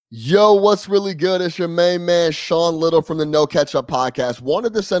Yo, what's really good? It's your main man, Sean Little from the No Catch Up podcast.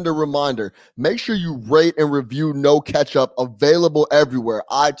 Wanted to send a reminder. Make sure you rate and review No Catch Up, available everywhere.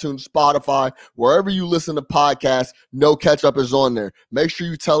 iTunes, Spotify, wherever you listen to podcasts, No Catch Up is on there. Make sure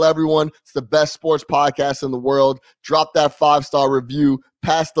you tell everyone it's the best sports podcast in the world. Drop that 5-star review.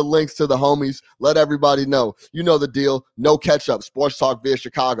 Pass the links to the homies. Let everybody know. You know the deal. No Catch Up. Sports Talk via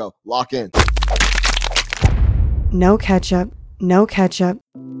Chicago. Lock in. No Ketchup, No Ketchup.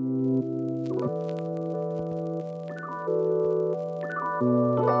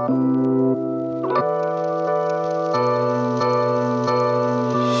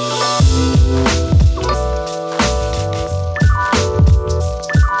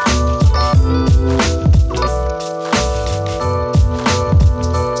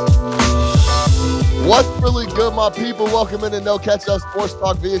 What's really good, my people? Welcome into No Catch Up Sports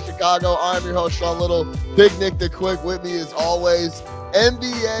Talk via Chicago. I'm your host, Sean Little. Big Nick the Quick with me as always.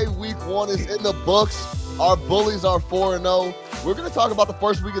 NBA Week 1 is in the books. Our Bullies are 4-0. We're going to talk about the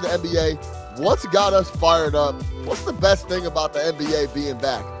first week of the NBA. What's got us fired up? What's the best thing about the NBA being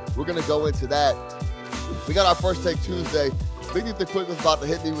back? We're going to go into that. We got our first take Tuesday. Big Nick the Quick was about to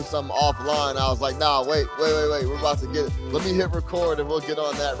hit me with something offline. I was like, nah, wait. We're about to get it. Let me hit record and we'll get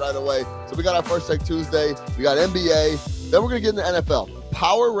on that right away. So we got our first take Tuesday. We got NBA. Then we're going to get into NFL.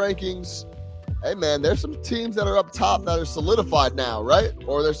 Power rankings. Hey, man, there's some teams that are up top that are solidified now, right?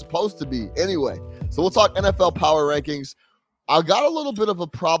 Or they're supposed to be. Anyway, so we'll talk NFL power rankings. I got a little bit of a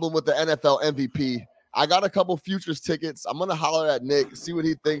problem with the NFL MVP. I got a couple futures tickets. I'm going to holler at Nick, see what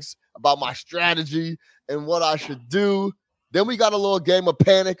he thinks about my strategy and what I should do. Then we got a little game of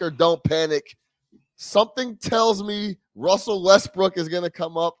panic or don't panic. Something tells me Russell Westbrook is going to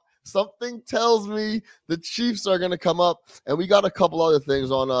come up. Something tells me the Chiefs are going to come up. And we got a couple other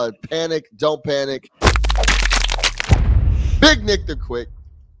things on panic, don't panic. Big Nick the Quick.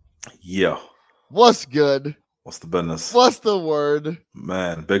 Yeah. What's good? What's the business? What's the word?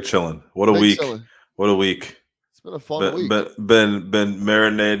 Man, big chilling. What a Big week. chillin'. What a week. It's been a fun week. Been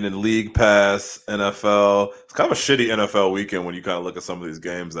marinating in League Pass, NFL. It's kind of a shitty NFL weekend when you kind of look at some of these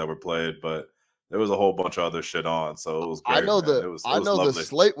games that were played, but there was a whole bunch of other shit on, so it was great. I know lovely. the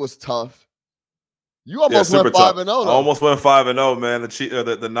slate was tough. You almost super went tough. 5-0 I though. almost went 5-0, man.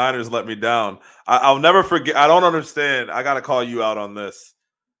 The Niners let me down. I'll never forget. I don't understand. I got to call you out on this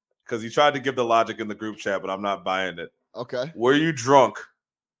because you tried to give the logic in the group chat, but I'm not buying it. Okay. Were you drunk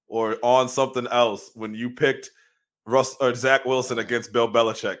or on something else when you picked Russ or Zach Wilson against Bill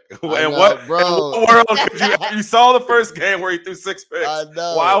Belichick? What world could you saw the first game where he threw 6 picks? I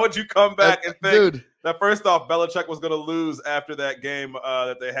know. Why would you come back and think dude, that first off Belichick was going to lose after that game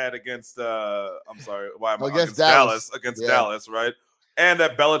that they had against against Dallas, right? And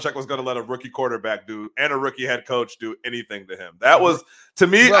that Belichick was going to let a rookie quarterback and a rookie head coach do anything to him. That was, to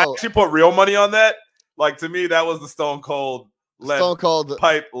me, I actually put real money on that. Like, to me, that was the Stone Cold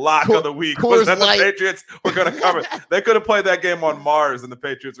pipe lock of the week. Was that the Patriots were going to cover? They could have played that game on Mars, and the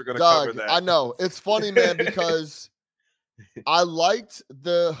Patriots were going to cover that. I know. It's funny, man, because I liked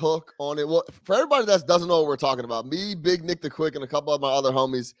the hook on it. Well, for everybody that doesn't know what we're talking about, me, Big Nick the Quick, and a couple of my other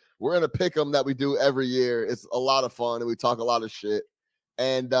homies, we're in a pick'em that we do every year. It's a lot of fun, and we talk a lot of shit.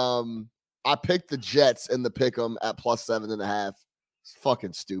 And I picked the Jets in the pick'em at plus 7.5. It's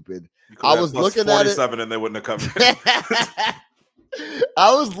fucking stupid. I was looking at it, and they wouldn't have covered.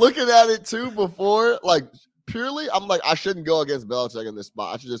 I was looking at it too before, like purely. I'm like, I shouldn't go against Belichick in this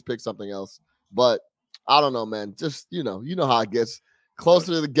spot. I should just pick something else. But I don't know, man. Just you know how it gets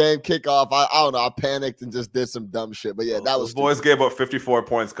closer to the game kickoff. I don't know. I panicked and just did some dumb shit. But yeah, that was. Those boys gave up 54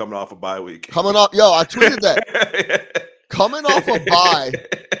 points coming off a bye week. I tweeted that. Coming off a bye,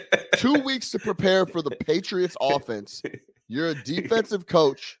 2 weeks to prepare for the Patriots offense. You're a defensive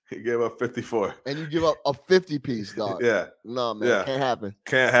coach. He gave up 54. And you give up a 50-piece, dog. Yeah. No, man. Yeah.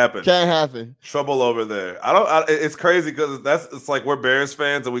 Can't happen. Trouble over there. It's crazy because it's like we're Bears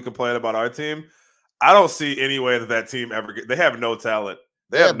fans and we complain about our team. I don't see any way that team ever they have no talent.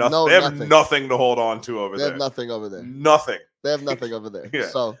 They have nothing to hold on to over there. They have nothing over there. Nothing. They have nothing over there. Yeah.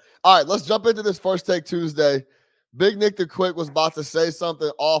 So, all right, let's jump into this first take Tuesday. Big Nick the Quick was about to say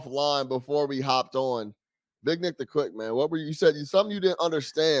something offline before we hopped on. Big Nick the Quick, man. What were you said? Something you didn't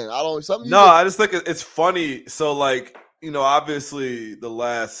understand. I just think it's funny. So, like, obviously the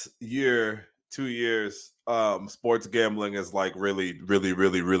last 2 years, sports gambling is like really, really,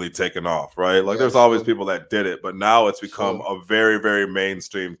 really, really taken off, right? Like, there's always people that did it, but now it's become a very, very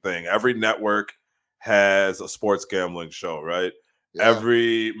mainstream thing. Every network has a sports gambling show, right? Yeah.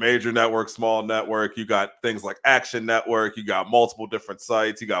 Every major network, small network, you got things like Action Network, you got multiple different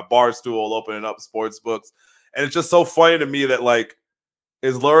sites, you got Barstool opening up sports books. And it's just so funny to me that, like,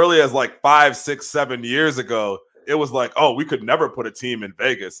 as early as like 5, 6, 7 years ago, it was like, oh, we could never put a team in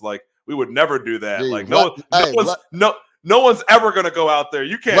Vegas. Like we would never do that. Like no one's ever gonna go out there.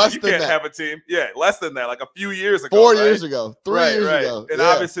 You can't have a team. Yeah, less than that. Like a few years ago. 4 years ago. 3 years ago. And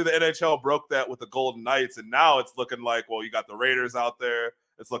obviously the NHL broke that with the Golden Knights, and now it's looking like, well, you got the Raiders out there.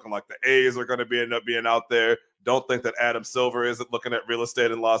 It's looking like the A's are going to end up being out there. Don't think that Adam Silver isn't looking at real estate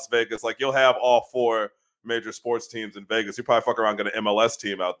in Las Vegas. Like you'll have all 4 major sports teams in Vegas. You probably fuck around get an MLS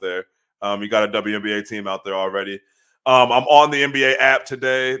team out there. You got a WNBA team out there already. I'm on the NBA app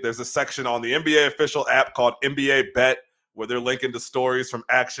today. There's a section on the NBA official app called NBA Bet, where they're linking to stories from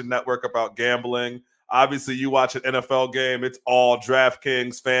Action Network about gambling. Obviously, you watch an NFL game, it's all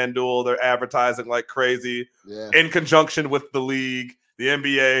DraftKings, FanDuel. They're advertising like crazy in conjunction with the league, the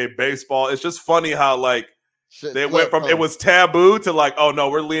NBA, baseball. It's just funny how like they went from it was taboo to like, oh no,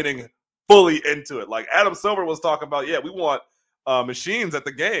 we're leaning fully into it. Like Adam Silver was talking about, we want machines at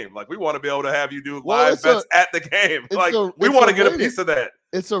the game. Like we want to be able to have you do live bets at the game. Like we want to get a piece of that.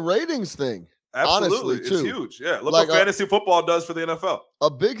 It's a ratings thing. Absolutely. Honestly, too. It's huge. Yeah. Look what fantasy football does for the NFL. A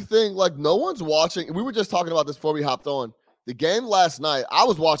big thing, like no one's watching. We were just talking about this before we hopped on. The game last night, I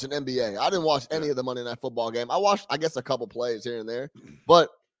was watching NBA. I didn't watch any of the Monday Night Football game. I watched, I guess, a couple plays here and there. But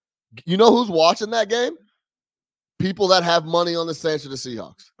you know who's watching that game? People that have money on the Saints or the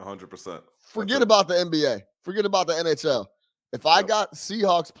Seahawks. 100%. Forget about the NBA. Forget about the NHL. If I got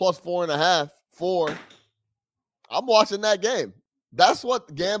Seahawks plus 4.5, 4, I'm watching that game. That's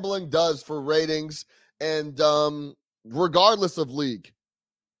what gambling does for ratings and regardless of league.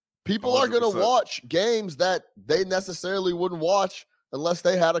 People 100%. Are going to watch games that they necessarily wouldn't watch unless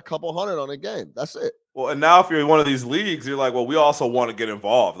they had a couple hundred on a game. That's it. Well, and now if you're in one of these leagues, you're like, well, we also want to get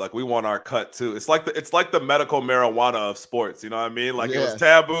involved. Like we want our cut too. It's like the medical marijuana of sports. You know what I mean? Like it was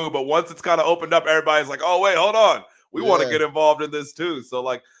taboo, but once it's kind of opened up, everybody's like, oh, wait, hold on. We want to get involved in this too. So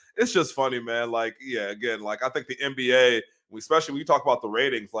like, it's just funny, man. Like, again, like I think the NBA, especially when you talk about the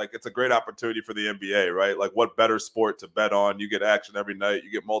ratings, like it's a great opportunity for the NBA, right? Like what better sport to bet on? You get action every night,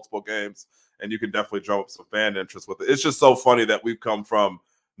 you get multiple games, and you can definitely drum up some fan interest with it. It's just so funny that we've come from,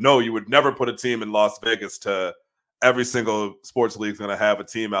 no, you would never put a team in Las Vegas to every single sports league is going to have a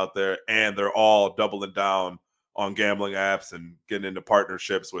team out there, and they're all doubling down on gambling apps and getting into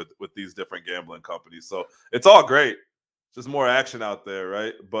partnerships with these different gambling companies. So it's all great. Just more action out there,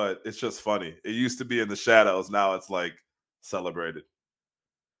 right? But it's just funny. It used to be in the shadows. Now it's like celebrated.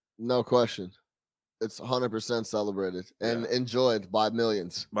 No question. It's 100% celebrated and enjoyed by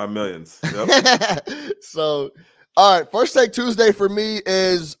millions. By millions. Yep. So, all right. First Take Tuesday for me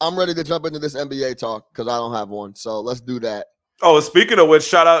is I'm ready to jump into this NBA talk because I don't have one. So let's do that. Oh, speaking of which,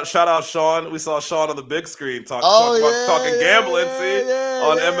 shout out Sean. We saw Sean on the big screen talking gambling.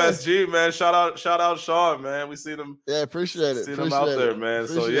 On MSG, man. Shout out Sean, man. We see them. Yeah, appreciate it. See them out there, man.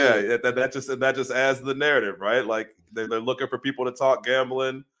 So that just adds to the narrative, right? Like they're looking for people to talk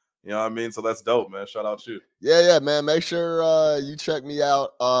gambling. You know what I mean? So that's dope, man. Shout out you. Yeah, man. Make sure you check me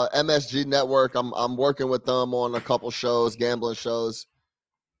out. MSG Network. I'm working with them on a couple shows, gambling shows.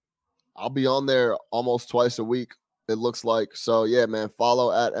 I'll be on there almost twice a week, it looks like. So yeah, man.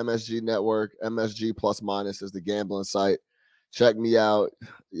 Follow at MSG Network. MSG plus minus is the gambling site. Check me out.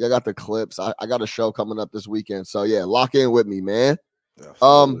 I got the clips. I got a show coming up this weekend. So yeah, lock in with me, man.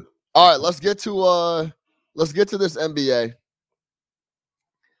 Absolutely. All right, let's get to this NBA.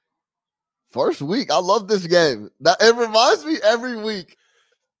 First week. I love this game. It reminds me every week.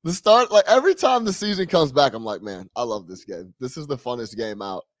 The start, like every time the season comes back, I'm like, man, I love this game. This is the funnest game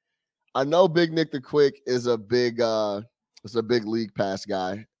out. I know Big Nick the Quick is a big league pass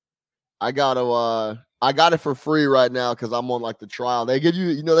guy. I got it for free right now because I'm on like the trial. They give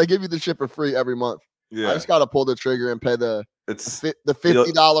you the shit for free every month. Yeah. I just gotta pull the trigger and pay the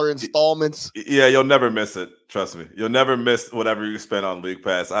 $50 installments. Yeah, you'll never miss it. Trust me. You'll never miss whatever you spend on League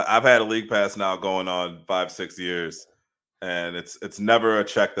Pass. I've had a League Pass now going on 5-6 years, and it's never a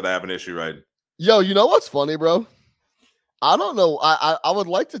check that I have an issue writing. Yo, you know what's funny, bro? I don't know. I would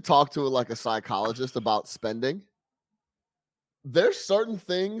like to talk to like a psychologist about spending. There's certain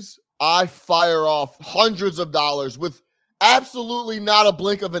things I fire off hundreds of dollars with absolutely not a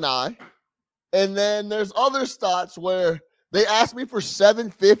blink of an eye. And then there's other spots where they ask me for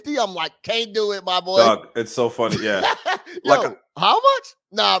 $750. I'm like, can't do it, my boy. Doug, it's so funny. Yeah. Yo, how much?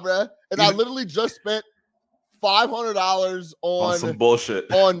 Nah, bro. And I literally just spent $500 on some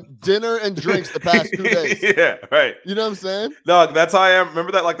bullshit on dinner and drinks the past 2 days. Yeah, right. You know what I'm saying? No, that's how I am.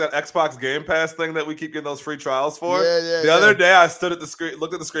 Remember that Xbox Game Pass thing that we keep getting those free trials for? Yeah. The other day I stood at the screen,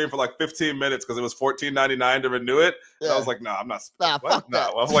 looked at the screen for like 15 minutes because it was $14.99 to renew it. Yeah. And I was like, no, I'm not. Fuck that.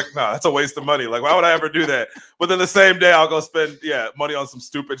 I was like, no, that's a waste of money. Like, why would I ever do that? But then the same day I'll go spend money on some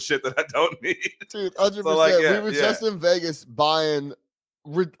stupid shit that I don't need. Dude, 100%. So we were just in Vegas buying.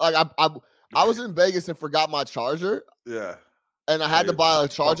 I was in Vegas and forgot my charger. Yeah. And I had to buy a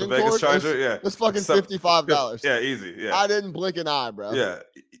charging cord. Vegas charger, It's fucking $55. Yeah, easy. Yeah. I didn't blink an eye, bro. Yeah.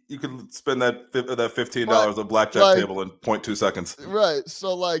 You could spend that $15 on blackjack table in 0.2 seconds. Right.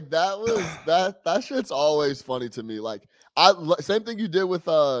 So like that was that shit's always funny to me. Like same thing you did with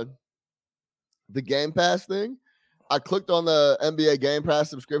the Game Pass thing. I clicked on the NBA Game Pass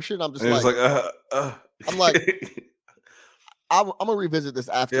subscription. I'm just I'm like I'm gonna revisit this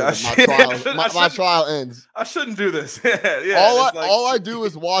after my trial ends. I shouldn't do this. Yeah. All I do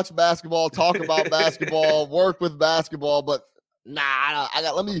is watch basketball, talk about basketball, work with basketball. But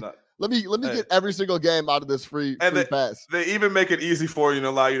let me get every single game out of this free pass. They even make it easy for you and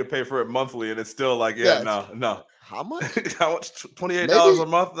allow you to pay for it monthly, and it's still like, no. How much? How much? $28 a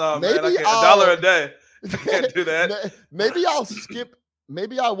month? No, man. I can't. $1 a day. I can't do that. Maybe I'll skip.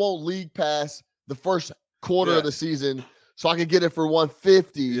 Maybe I won't league pass the first quarter of the season. So I can get it for $150.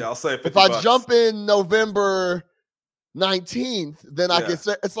 Yeah, I'll say $50. If I jump in November 19th, then I can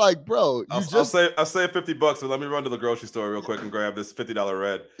say it's like, bro, I'll say $50, but let me run to the grocery store real quick and grab this $50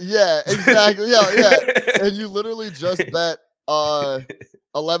 red. Yeah, exactly. Yeah. And you literally just bet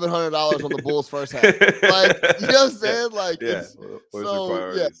 $1,100 on the Bulls first half. Like, you know what I'm saying? Like,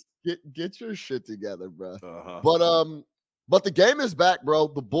 get your shit together, bro. But the game is back, bro.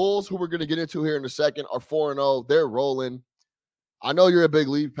 The Bulls, who we're going to get into here in a second, are 4-0. They're rolling. I know you're a big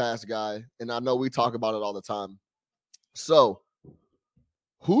league pass guy, and I know we talk about it all the time. So,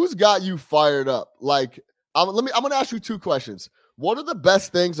 who's got you fired up? Like, I'm going to ask you 2 questions. What are the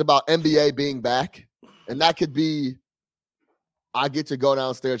best things about NBA being back? And that could be, I get to go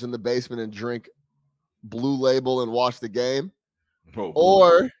downstairs in the basement and drink Blue Label and watch the game,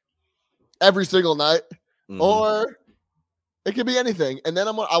 or every single night, or it could be anything. And then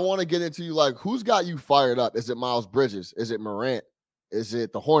I want to get into like, who's got you fired up? Is it Miles Bridges? Is it Morant? Is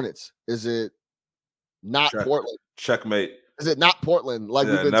it the Hornets? Is it not Portland? Checkmate. Is it not Portland? Like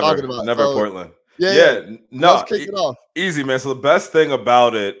we've been talking about. Never Portland. Yeah. No, let's kick it off. Easy, man. So the best thing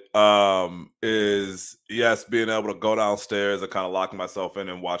about it is, yes, being able to go downstairs and kind of lock myself in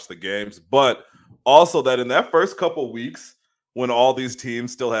and watch the games, but also that in that first couple weeks when all these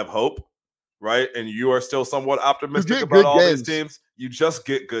teams still have hope, right? And you are still somewhat optimistic about all these teams. You just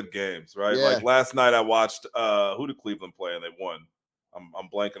get good games, right? Yeah. Like last night I watched who did Cleveland play and they won. I'm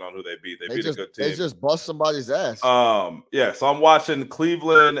blanking on who they beat. They beat a good team. They just bust somebody's ass. So I'm watching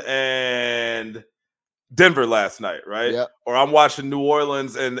Cleveland and Denver last night, right? Yep. Or I'm watching New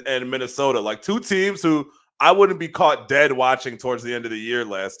Orleans and Minnesota, like 2 teams who I wouldn't be caught dead watching towards the end of the year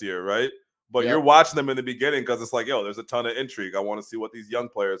last year, right? But you're watching them in the beginning because it's like, yo, there's a ton of intrigue. I want to see what these young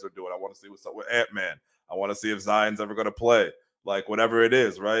players are doing. I want to see what's up with Ant-Man. I want to see if Zion's ever going to play, like whatever it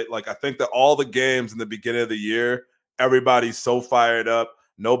is, right? Like I think that all the games in the beginning of the year, everybody's so fired up.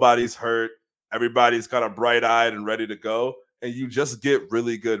 Nobody's hurt. Everybody's kind of bright-eyed and ready to go. And you just get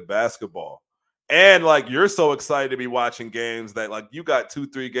really good basketball. And like you're so excited to be watching games that like you got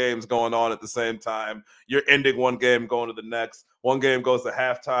 2-3 games going on at the same time. You're ending one game, going to the next. One game goes to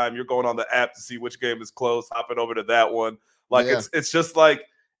halftime. You're going on the app to see which game is close, hopping over to that one. Like it's just like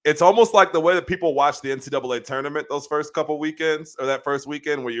it's almost like the way that people watch the NCAA tournament those first couple weekends or that first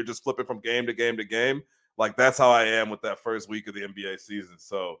weekend where you're just flipping from game to game to game. Like that's how I am with that first week of the NBA season.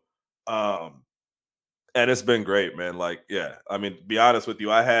 So, and it's been great, man. Like, yeah, I mean, to be honest with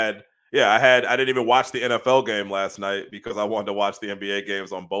you, I didn't even watch the NFL game last night because I wanted to watch the NBA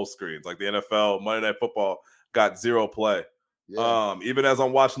games on both screens. Like the NFL, Monday Night Football got 0 play. Yeah. Even as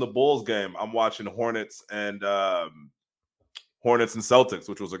I'm watching the Bulls game, I'm watching Hornets and Celtics,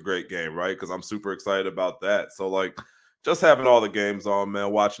 which was a great game, right? Because I'm super excited about that. So like just having all the games on,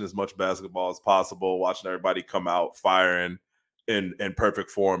 man, watching as much basketball as possible, watching everybody come out firing in perfect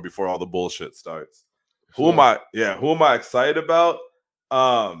form before all the bullshit starts. Sure. Who am I excited about?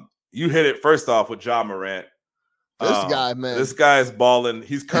 You hit it first off with Ja Morant. This guy, man. This guy is balling.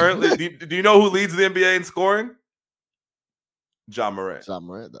 He's currently do you know who leads the NBA in scoring? Ja Morant. Ja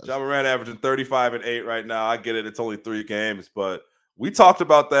Morant does. Ja Morant averaging 35 and 8 right now. I get it. It's only 3 games, but we talked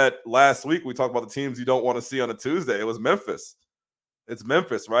about that last week. We talked about the teams you don't want to see on a Tuesday. It was Memphis. It's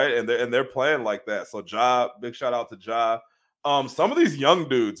Memphis, right? And they're playing like that. So Ja, big shout out to Ja. Some of these young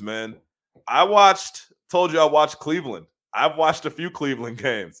dudes, man. I watched told you I watched Cleveland. I've watched a few Cleveland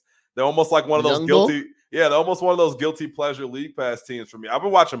games. They're almost like one of those they're almost one of those guilty pleasure league pass teams for me. I've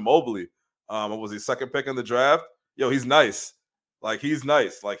been watching Mobley. Was he second pick in the draft? Yo, he's nice. Like he's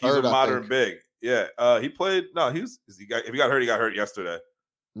nice. Like he's a modern big. Yeah. He played. No, if he got hurt, he got hurt yesterday.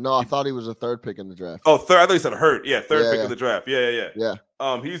 No, I thought he was a third pick in the draft. Oh, third. I thought he said hurt. Yeah, third pick in the draft. Yeah.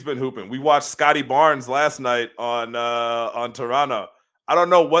 He's been hooping. We watched Scotty Barnes last night on Toronto. I don't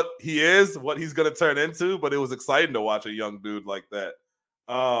know what he is, what he's gonna turn into, but it was exciting to watch a young dude like that.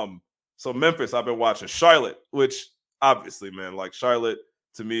 So Memphis, I've been watching. Charlotte, which obviously, man, like Charlotte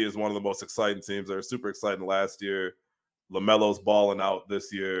to me is one of the most exciting teams. They were super exciting last year. LaMelo's balling out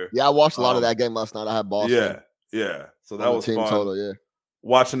this year. Yeah, I watched a lot of that game last night. I had Boston. Yeah. So that was team fun. Total, yeah.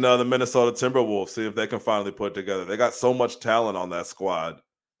 Watching the Minnesota Timberwolves, see if they can finally put it together. They got so much talent on that squad.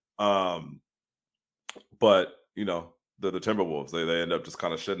 But, you know, the Timberwolves, they end up just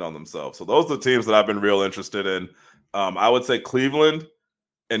kind of shitting on themselves. So those are the teams that I've been real interested in. I would say Cleveland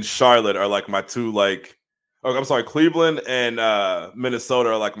and Charlotte are like my two, Cleveland and Minnesota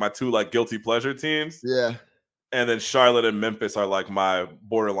are like my two, like, guilty pleasure teams. Yeah. And then Charlotte and Memphis are like my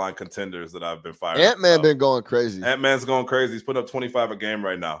borderline contenders that I've been firing. Ant-Man been going crazy. Ant-Man's going crazy. He's putting up 25 a game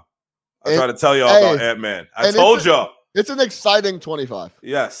right now. I try to tell y'all about Ant-Man. I told y'all. It's an exciting 25.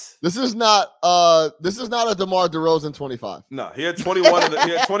 Yes. This is not a DeMar DeRozan 25. No, he had 21 in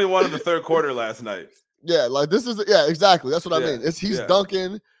the third quarter last night. Yeah, like this is exactly. That's what I mean. He's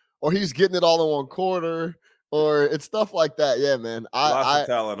dunking or he's getting it all in one quarter or it's stuff like that. Yeah, man. Lots of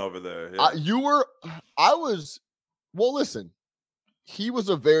talent over there. Yeah. Listen, he was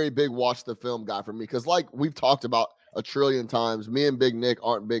a very big watch the film guy for me because like we've talked about a trillion times, me and Big Nick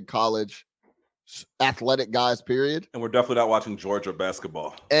aren't big college athletic guys, period. And we're definitely not watching Georgia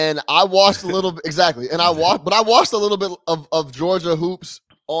basketball. And I watched a little bit, exactly. And I watched a little bit of Georgia hoops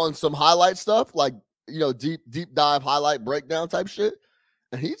on some highlight stuff, like, you know, deep dive highlight breakdown type shit.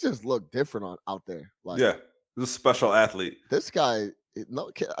 And he just looked different out there. Like, yeah, he's a special athlete. This guy, they're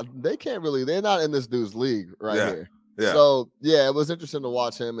not in this dude's league here. Yeah. So, yeah, it was interesting to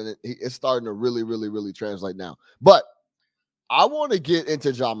watch him, and it's starting to really, really, really translate now. But I want to get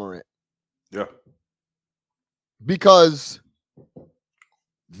into Ja Morant. Yeah. Because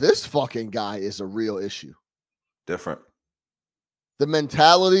this fucking guy is a real issue. Different. The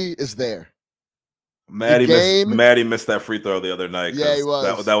mentality is there. Maddie missed that free throw the other night. Yeah, he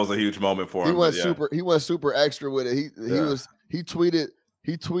was. That was a huge moment for him. He went super extra with it. He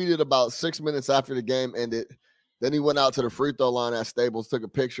tweeted about 6 minutes after the game ended. Then he went out to the free throw line at Staples, took a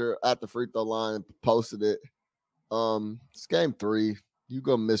picture at the free throw line, and posted it. It's game 3. You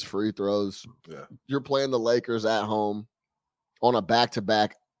gonna miss free throws. Yeah. You're playing the Lakers at home on a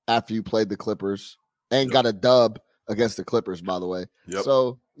back-to-back after you played the Clippers and got a dub against the Clippers, by the way. Yep.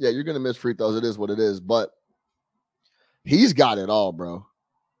 So, yeah, you're gonna miss free throws. It is what it is. But he's got it all, bro.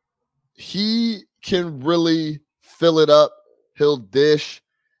 He can really fill it up. He'll dish.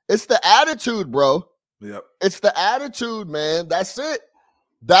 It's the attitude, bro. Yep. It's the attitude, man. That's it.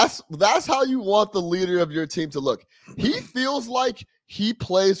 That's how you want the leader of your team to look. He feels like he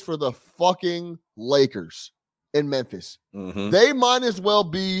plays for the fucking Lakers in Memphis. Mm-hmm. They might as well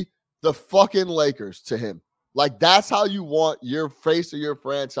be the fucking Lakers to him. Like, that's how you want your face of your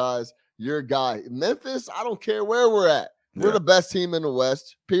franchise, your guy. Memphis, I don't care where we're at. We're the best team in the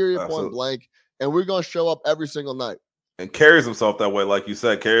West, period, point blank. And we're going to show up every single night. And carries himself that way, like you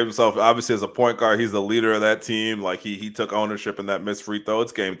said. Carries himself, obviously, as a point guard. He's the leader of that team. Like, he took ownership in that missed free throw.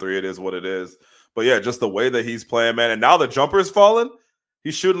 It's game 3. It is what it is. But, yeah, just the way that he's playing, man. And now the jumper is falling.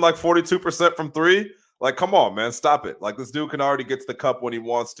 He's shooting like 42% from 3. Like, come on, man. Stop it. Like, this dude can already get to the cup when he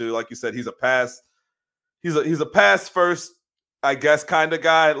wants to. Like you said, he's a pass. He's a pass first, I guess, kind of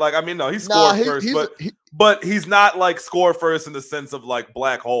guy. Like, I mean, no, he scored first, but he's not like score first in the sense of like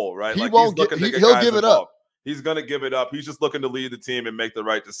black hole, right? He like won't he'll give it up. He's gonna give it up. He's just looking to lead the team and make the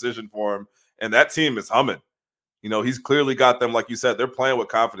right decision for him. And that team is humming. You know, he's clearly got them, like you said, they're playing with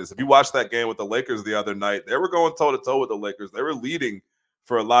confidence. If you watched that game with the Lakers the other night, they were going toe-to-toe with the Lakers. They were leading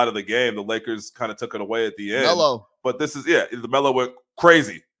for a lot of the game. The Lakers kind of took it away at the end. Melo. But this is, the Melo went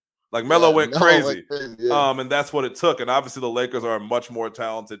crazy. Like, Melo went crazy. And that's what it took. And obviously the Lakers are a much more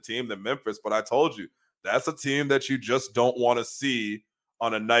talented team than Memphis. But I told you, that's a team that you just don't want to see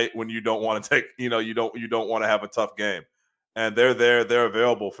on a night when you don't want to take, you don't want to have a tough game. And they're there. They're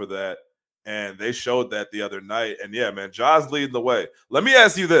available for that. And they showed that the other night. And yeah, man, Ja's leading the way. Let me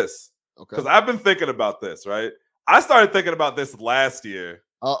ask you this, because I've been thinking about this, right? I started thinking about this last year.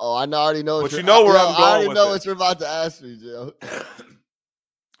 I already know. But you know where I'm going. I already know what you're about to ask me, Joe.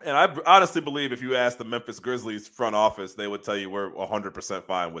 And I honestly believe if you ask the Memphis Grizzlies front office, they would tell you we're 100%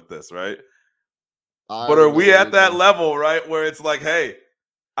 fine with this, right? But are we at that level, right, where it's like, hey,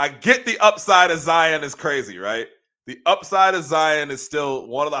 I get the upside of Zion is crazy, right? The upside of Zion is still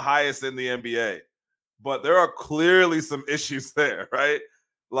one of the highest in the NBA. But there are clearly some issues there, right?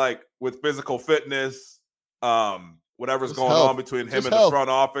 Like with physical fitness, whatever's going on between him and the front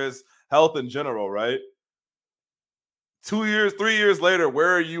office, health in general, right? 2 years, 3 years later,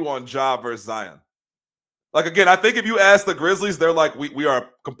 where are you on Ja versus Zion? Like, again, I think if you ask the Grizzlies, they're like, we are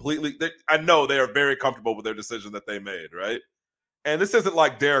completely – I know they are very comfortable with their decision that they made, right? And this isn't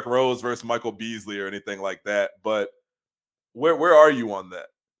like Derrick Rose versus Michael Beasley or anything like that, but where are you on that?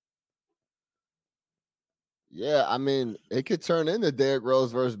 Yeah, I mean, it could turn into Derrick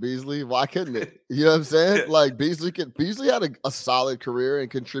Rose versus Beasley. Why couldn't it? You know what I'm saying? Like, Beasley had a solid career and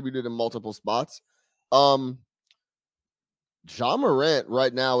contributed in multiple spots. Ja Morant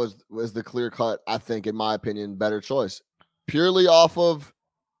right now is the clear cut, I think, in my opinion, better choice. Purely off of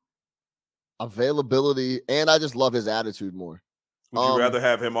availability, and I just love his attitude more. Would you rather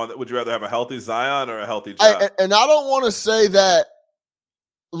have him on? Would you rather have a healthy Zion or a healthy Ja? And I don't want to say that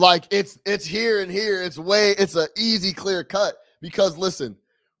like it's here and here. It's an easy clear cut because listen,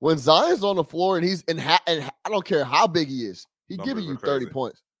 when Zion's on the floor and he's and I don't care how big he is, he's giving you 30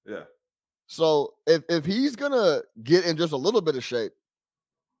 points. Yeah. So if he's gonna get in just a little bit of shape,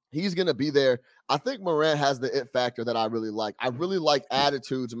 he's gonna be there. I think Morant has the it factor that I really like. I really like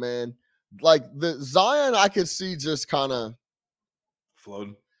attitudes, man. Like the Zion, I could see just kind of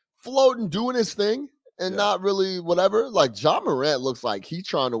floating, doing his thing, and not really whatever. Like Ja Morant looks like he's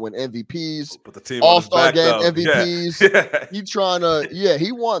trying to win MVPs, put the team All-Star game though. MVPs. Yeah. He trying to,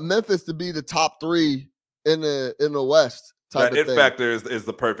 he want Memphis to be the top 3 in the West. That it factor is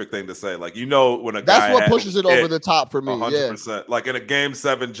the perfect thing to say. Like, you know, when a guy that's what pushes it over the top for me. 100%. Yeah. Like in a game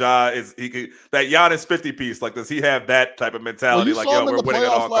 7, Ja is that Giannis 50 piece. Like, does he have that type of mentality? Well, like, yo, we're winning at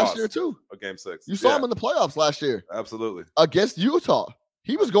all last costs. year too. Or game 6. You saw him in the playoffs last year. Absolutely. Against Utah.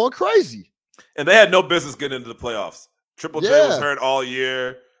 He was going crazy. And they had no business getting into the playoffs. Triple J was hurt all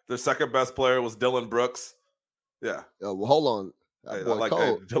year. Their second best player was Dillon Brooks. Yeah. Well, hold on.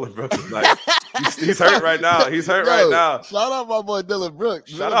 Dillon Brooks is nice. he's hurt right now. He's hurt right now. Shout out my boy Dillon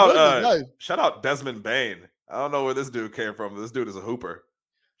Brooks. Shout out Desmond Bane. I don't know where this dude came from. This dude is a hooper.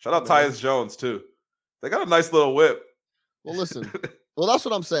 Shout out Tyus Jones too. They got a nice little whip. Well, listen. Well, that's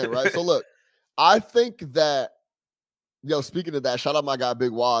what I'm saying, right? So look, I think that speaking of that, shout out my guy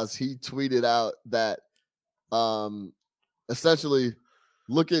Big Waz. He tweeted out that essentially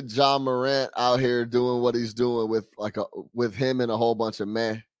look at Ja Morant out here doing what he's doing with him and a whole bunch of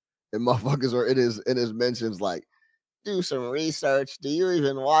men and motherfuckers are in his mentions like, do some research. Do you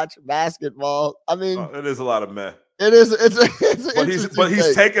even watch basketball? I mean, it is a lot of men. It is. It's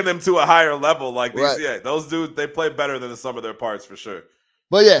he's taking them to a higher level. Like these, those dudes, they play better than the sum of their parts for sure.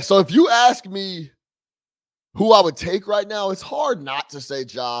 But yeah, so if you ask me who I would take right now, it's hard not to say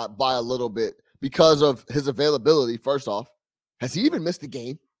Ja by a little bit because of his availability. First off, has he even missed a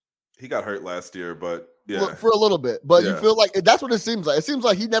game? He got hurt last year, but for a little bit. But you feel like that's what it seems like. It seems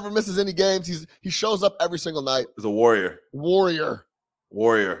like he never misses any games. He shows up every single night. He's a warrior.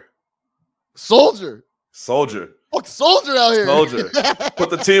 Soldier. Fuck Soldier out here. Soldier. Put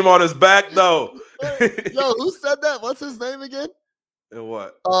the team on his back though. Yo, who said that? What's his name again? And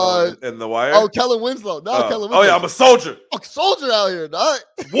what? In The Wire? Oh, Kellen Winslow. No, Kellen Winslow. Oh yeah, I'm a soldier. Fuck Soldier out here, dog.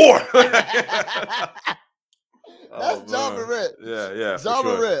 War. That's Ja Morant. Yeah. Ja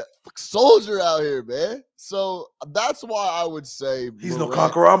Morant. Fuck Soldier out here, man. So that's why I would say he's no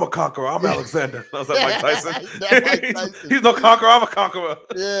conqueror. I'm a conqueror. I'm Alexander. That was like Mike Tyson. He's no conqueror. I'm a conqueror.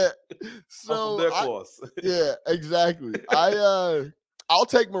 Yeah. So yeah, exactly. I'll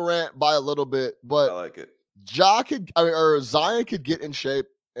take Morant by a little bit, but I like it. Zion could get in shape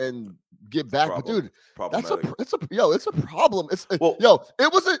and get back. But dude, it's a problem. It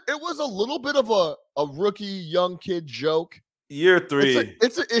was a little bit of a rookie young kid joke. Year 3.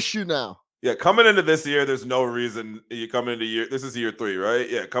 It's an issue now. Yeah, coming into this year, there's no reason you come into this is year 3, right?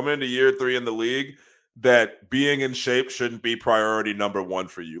 Yeah, coming into year 3 in the league, that being in shape shouldn't be priority number 1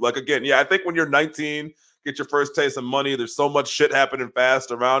 for you. Like, again, I think when you're 19, get your first taste of money, there's so much shit happening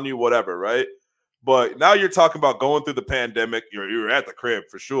fast around you, whatever, right? But now you're talking about going through the pandemic. You're at the crib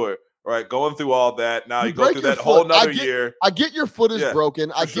for sure, right? Going through all that. Now you go through that whole nother year. I get your foot is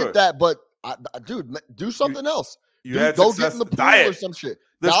broken. I get that, but dude, do something else. Go get in the pool diet. Or some shit.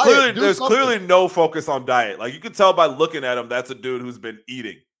 There's clearly no focus on diet. Like, you can tell by looking at him, that's a dude who's been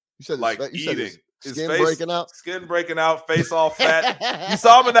eating. You said eating. His skin breaking out, face all fat. You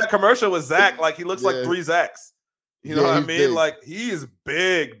saw him in that commercial with Zach. Like, he looks like 3 Zachs. You know what I mean? Big. Like, he is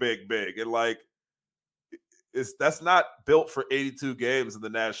big. And like, that's not built for 82 games in the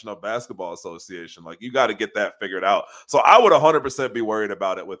National Basketball Association. Like, you got to get that figured out. So I would 100% be worried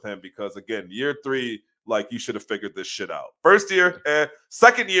about it with him because, again, year 3, like, you should have figured this shit out. First year,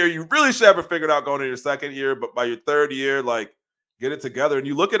 second year, you really should have it figured out going into your second year. But by your third year, like, get it together. And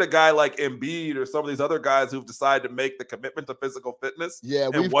you look at a guy like Embiid or some of these other guys who've decided to make the commitment to physical fitness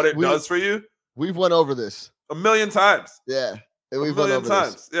and what it does for you. We've went over this a million times. Yeah. And we've a million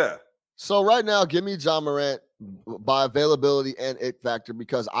times. Yeah. So right now, give me Ja Morant by availability and it factor,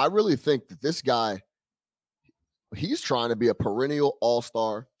 because I really think that this guy, he's trying to be a perennial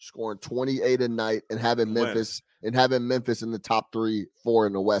all-star, scoring 28 a night and having Memphis in the top 3-4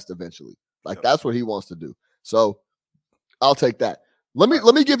 in the West eventually. Like, that's what he wants to do. So I'll take that. Let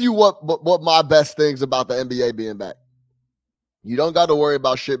me give you what my best things about the NBA being back. You don't got to worry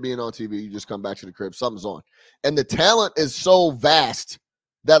about shit being on TV. You just come back to the crib. Something's on. And the talent is so vast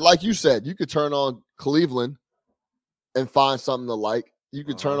that, like you said, you could turn on Cleveland and find something to like. You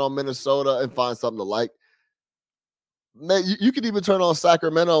could turn on Minnesota and find something to like. Man, you could even turn on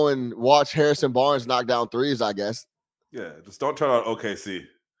Sacramento and watch Harrison Barnes knock down threes, I guess. Yeah, just don't turn on OKC.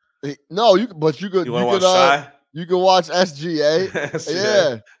 No, you could watch Shy? You can watch SGA.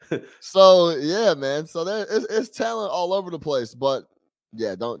 SGA. Yeah. So yeah, man. So there it's talent all over the place. But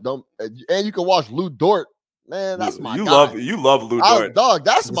yeah, don't and you can watch Lou Dort. Man, that's my guy. You love Lou Dort. Dog,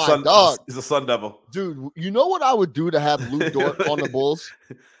 that's my dog. He's a Sun Devil. Dude, you know what I would do to have Lou Dort on the Bulls?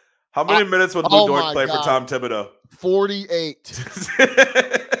 How many minutes would Lou Dort play for Tom Thibodeau? 48.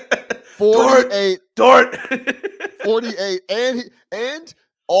 48. Dort. 48. And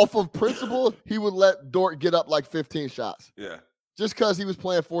off of principle, he would let Dort get up like 15 shots. Yeah. Just because he was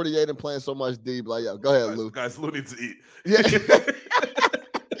playing 48 and playing so much D. Like, yo, go ahead, Lou. Guys, Lou needs to eat. Yeah.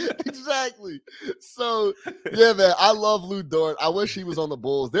 Exactly. So, yeah, man, I love Lou Dort. I wish he was on the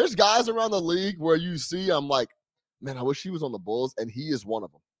Bulls. There's guys around the league where you see, I'm like, man, I wish he was on the Bulls, and he is one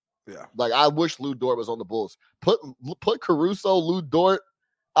of them. Yeah. Like, I wish Lou Dort was on the Bulls. Put Caruso, Lou Dort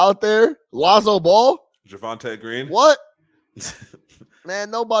out there. Lonzo Ball. Javonte Green. What?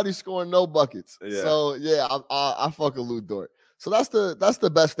 Man, nobody's scoring no buckets. Yeah. So, yeah, I fuck with Lou Dort. So that's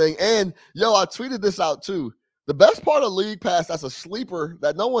the best thing. And, yo, I tweeted this out, too. The best part of League Pass that's a sleeper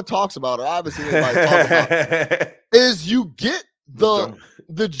that no one talks about or obviously anybody talks about is you get the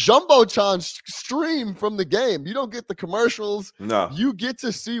Jumbotron stream from the game. You don't get the commercials. No. You get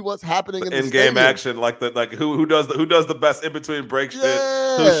to see what's happening in the in-game action, like who does the best in between break shit,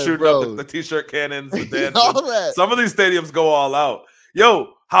 who's shooting up the t-shirt cannons and dancing. All that. Some of these stadiums go all out.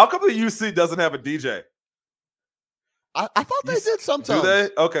 Yo, how come the UC doesn't have a DJ? I thought they did sometimes. Do they?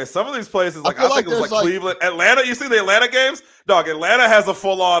 Okay, some of these places, like I think it was like Cleveland, Atlanta. You see the Atlanta games? Dog, Atlanta has a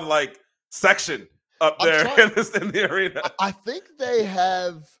full-on like section up there in the arena. I think they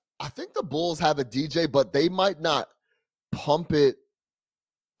have. I think the Bulls have a DJ, but they might not pump it.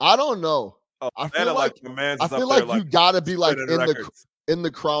 I don't know. I feel like you got to be like in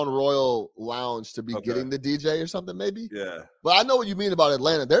the Crown Royal Lounge to be getting the DJ or something, maybe. Yeah. But I know what you mean about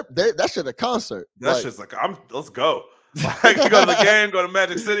Atlanta. That shit a concert. That's just like let's go. Like, you go to the game, go to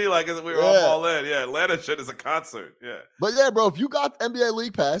Magic City, like we were all in. Yeah, Atlanta shit is a concert. Yeah. But yeah, bro, if you got NBA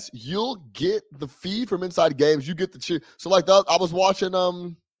League Pass, you'll get the feed from inside games. You get the cheer. So like I was watching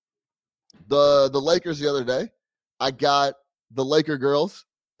the Lakers the other day. I got the Laker girls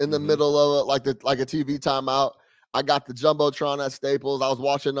in the middle of like a TV timeout. I got the Jumbotron at Staples. I was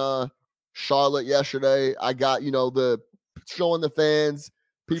watching Charlotte yesterday. I got, the showing the fans,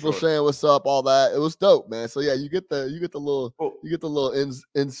 people saying what's up, all that. It was dope, man. So yeah, you get the little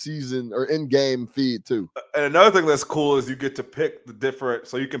in season or in game feed too. And another thing that's cool is you get to pick the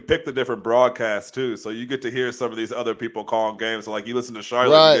different broadcasts too. So you get to hear some of these other people calling games. So like you listen to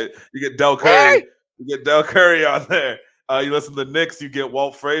Charlotte, you get Del Curry, you get Del Curry on there. You listen to the Knicks, you get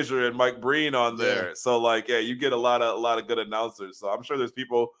Walt Frazier and Mike Breen on there. Yeah. So like, yeah, you get a lot of good announcers. So I'm sure there's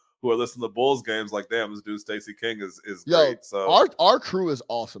people who are listening to Bulls games like, damn, this dude Stacey King is great. So our crew is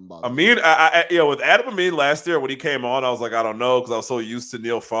awesome, by the way. Amin, with Adam Amin last year when he came on, I was like, I don't know, because I was so used to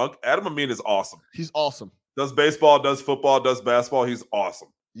Neil Funk. Adam Amin is awesome. He's awesome. Does baseball, does football, does basketball. He's awesome.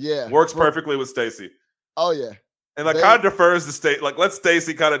 Yeah, works perfectly with Stacey. Oh yeah, and like kind of defers to State. Like let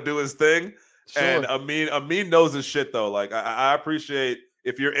Stacey kind of do his thing. Sure. And Amin knows his shit though. Like I appreciate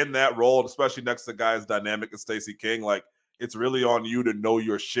if you're in that role, especially next to guys dynamic as Stacey King. Like it's really on you to know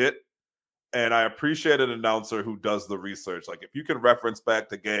your shit. And I appreciate an announcer who does the research. Like if you can reference back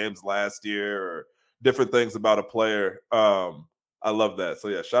to games last year or different things about a player, I love that. So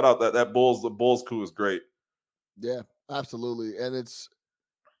yeah, shout out the Bulls crew is great. Yeah, absolutely.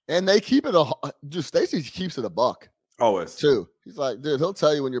 And they keep it just Stacey keeps it $1. Always. Too. He's like, dude, he'll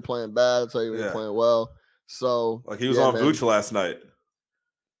tell you when you're playing bad. He'll tell you when you're playing well. So like he was on Vooch last night.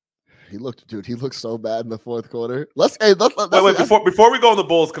 He looked so bad in the fourth quarter. Wait, before we go on the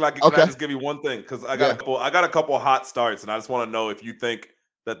Bulls, can I just give you one thing? Because I got a couple hot starts, and I just want to know if you think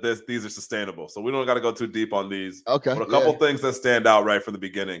that these are sustainable. So we don't got to go too deep on these. Okay. But a couple things that stand out right from the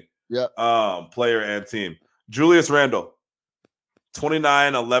beginning. Yeah. Player and team. Julius Randle,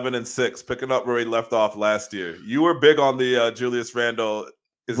 29, 11, and 6, picking up where he left off last year. You were big on the Julius Randle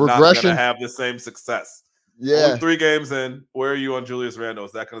is not going to have the same success. Yeah. Only 3 games in. Where are you on Julius Randle?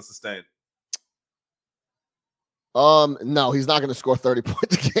 Is that going to sustain? No, he's not going to score 30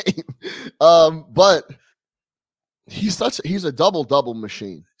 points a game. But he's a double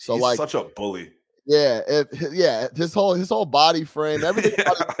machine. So he's like such a bully. Yeah, his whole body frame, everything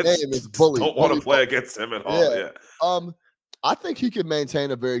about his game is bully. Don't want to play against him at all. Yeah. I think he could maintain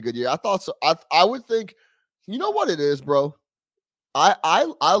a very good year. I thought so. I would think, you know what it is, bro? I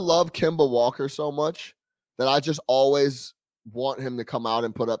love Kemba Walker so much that I just always want him to come out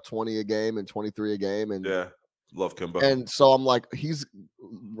and put up 20 a game and 23 a game. And yeah, love Kemba. And so I'm like,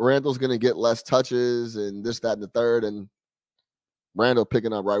 Randall's going to get less touches and this, that, and the third. And Randall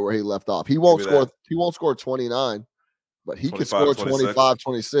picking up right where he left off. He won't score 29, but he could score 25,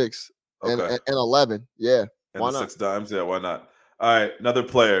 26, and 11. Yeah. And why not? 6 dimes. Yeah, why not? All right, another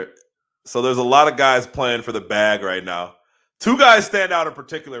player. So there's a lot of guys playing for the bag right now. 2 guys stand out in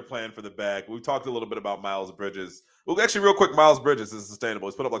particular playing for the bag. We talked a little bit about Miles Bridges. Well, actually, real quick, Miles Bridges is sustainable.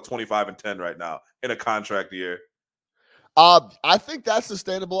 He's put up like 25 and 10 right now in a contract year. I think that's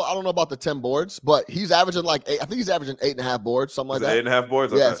sustainable. I don't know about the 10 boards, but he's averaging like 8. I think he's averaging 8.5 boards, something like that. 8.5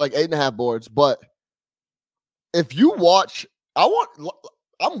 boards? Yeah, it's like 8.5 boards. But if you watch,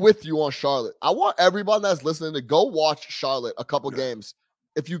 I'm with you on Charlotte. I want everybody that's listening to go watch Charlotte a couple games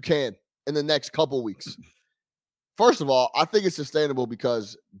if you can in the next couple weeks. First of all, I think it's sustainable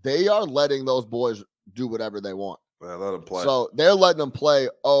because they are letting those boys do whatever they want. Yeah, let them play. So they're letting them play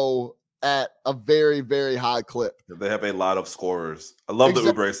at a very, very high clip. They have a lot of scorers. I love the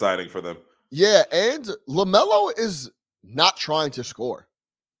Oubre signing for them. Yeah, and LaMelo is not trying to score.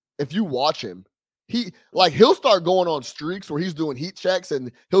 If you watch him, he'll start going on streaks where he's doing heat checks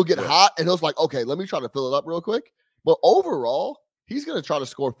and he'll get hot and he'll like, okay, let me try to fill it up real quick. But overall, he's going to try to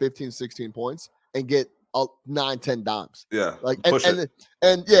score 15, 16 points and get 9, 10 dimes. Yeah.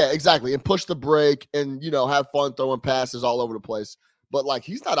 And yeah, exactly. And push the break and, have fun throwing passes all over the place. But like,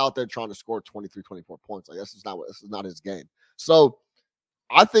 he's not out there trying to score 23, 24 points. Like this is not his game. So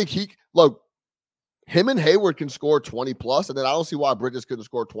I think him and Hayward can score 20 plus. And then I don't see why Bridges couldn't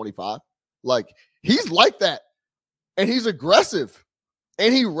score 25. Like he's like that. And he's aggressive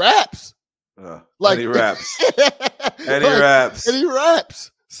and he raps. And he raps. And he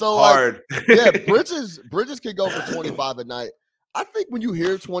raps. So hard. Bridges can go for 25 a night. I think when you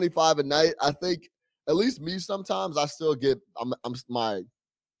hear 25 a night, I think at least me sometimes I still get my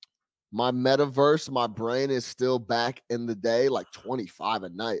metaverse, my brain is still back in the day, like 25 a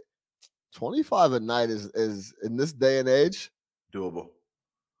night. 25 a night is in this day and age doable.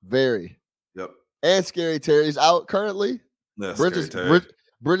 Very. Yep. And Scary Terry's out currently. Yeah,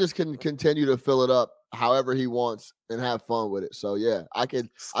 Bridges can continue to fill it up however he wants and have fun with it. So yeah, I can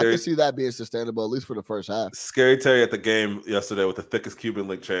see that being sustainable at least for the first half. Scary Terry at the game yesterday with the thickest Cuban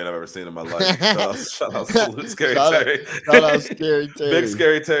link chain I've ever seen in my life. Shout out Scary Terry. Shout out Scary Terry. Big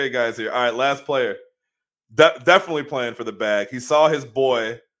Scary Terry guys here. All right, last player. Definitely playing for the bag. He saw his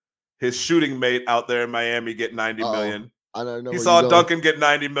boy, his shooting mate out there in Miami get 90 million. I don't know. He saw Duncan get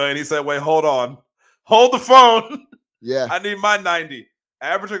 90 million. He said, wait, hold on. Hold the phone. Yeah. I need my 90.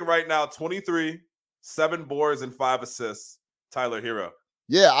 Averaging right now 23, 7 boards and 5 assists. Tyler Hero.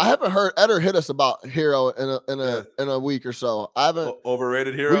 Yeah, I haven't heard Eder hit us about Hero in a week or so. I haven't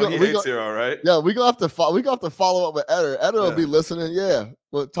overrated Hero. He hates Hero, right? Yeah, we're gonna have to follow up with Eder. Eder will be listening. Yeah,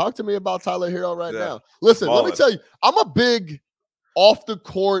 well, talk to me about Tyler Hero right now. Listen, let me tell you, I'm a big off the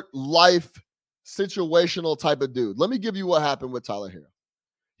court life situational type of dude. Let me give you what happened with Tyler Hero.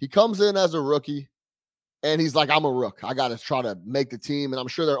 He comes in as a rookie. And he's like, I'm a rook. I got to try to make the team. And I'm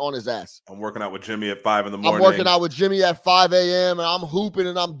sure they're on his ass. I'm working out with Jimmy at 5 in the morning. I'm working out with Jimmy at 5 a.m. And I'm hooping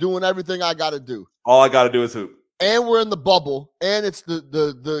and I'm doing everything I got to do. All I got to do is hoop. And we're in the bubble. And it's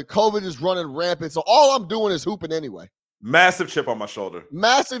the COVID is running rampant. So all I'm doing is hooping anyway. Massive chip on my shoulder.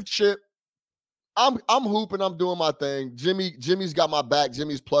 Massive chip. I'm hooping. I'm doing my thing. Jimmy's got my back.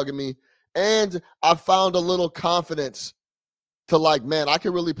 Jimmy's plugging me. And I found a little confidence to like, man, I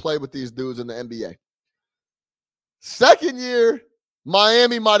can really play with these dudes in the NBA. Second year,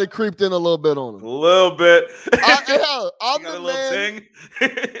 Miami might have creeped in a little bit on him. A little bit. I'm the man.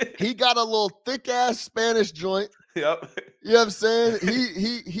 He got a little thick-ass Spanish joint. Yep. You know what I'm saying?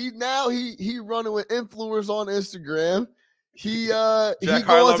 He running with influencers on Instagram. Jack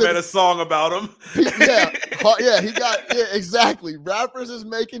Harlow made a song about him. Exactly. Rappers is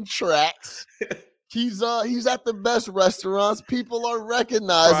making tracks. He's at the best restaurants. People are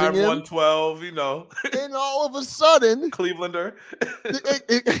recognizing him. 112, And all of a sudden, Clevelander.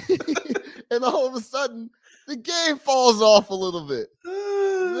 And all of a sudden, the game falls off a little bit.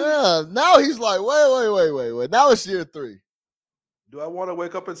 Yeah. Now he's like, wait. Now it's year 3. Do I want to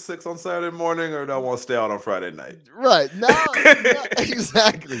wake up at 6 on Saturday morning, or do I want to stay out on Friday night? Right. Now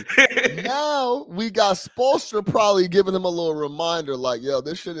exactly. Now we got Spoelstra probably giving him a little reminder, like, yo,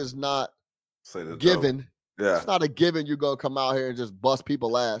 this shit is not given. Yeah. It's not a given you're going to come out here and just bust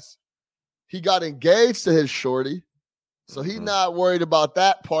people ass. He got engaged to his shorty, so he's not worried about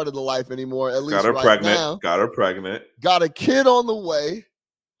that part of the life anymore, at least right now. Got her pregnant. Got a kid on the way.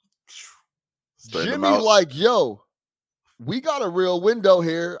 Jimmy like, yo, we got a real window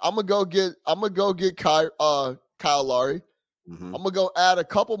here. I'm gonna go get Kyle Lowry. I'm gonna go add a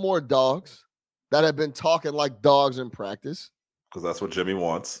couple more dogs that have been talking like dogs in practice. Because that's what Jimmy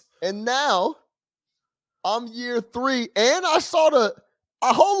wants. And now I'm year 3, and I saw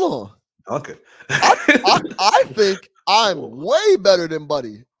hold on. Duncan. I think I'm way better than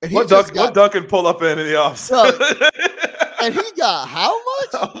Buddy. And what Duncan pull up in the offseason? And he got how much?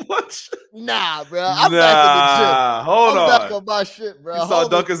 How much? Nah, bro. I'm back in the gym. Hold on. Back on my shit, bro. He saw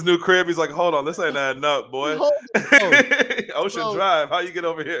Duncan's new crib. He's like, hold on, this ain't adding up, boy. Ocean Drive. How you get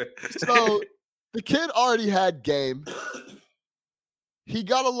over here? So the kid already had game. He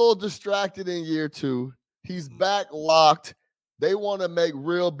got a little distracted in year 2. He's back locked. They want to make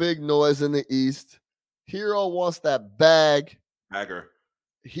real big noise in the East. Hero wants that bag. Bagger.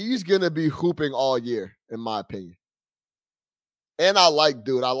 He's going to be hooping all year, in my opinion. And I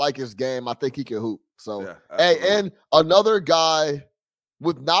like his game. I think he can hoop. So, and another guy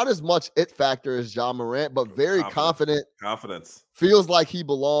with not as much it factor as John Morant, but very confident. Confidence. Feels like he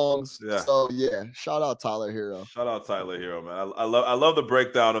belongs. Yeah. So, yeah, shout out Tyler Hero. Shout out Tyler Hero, man. I love the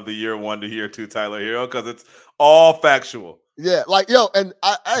breakdown of the year 1 to year 2 Tyler Hero, because it's all factual. Yeah, like, yo, and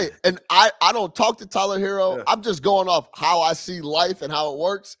I don't talk to Tyler Hero. Yeah. I'm just going off how I see life and how it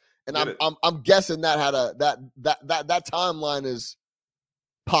works. And I'm guessing that had that timeline is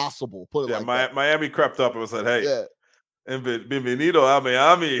possible. Put it like that. Miami crept up and said, "Hey, bienvenido a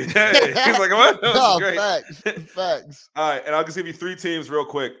Miami." Hey. He's like, "What?" No, great. Facts. All right, and I'll just give you 3 teams real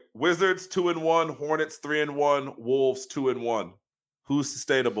quick: Wizards 2-1, Hornets 3-1, Wolves 2-1. Who's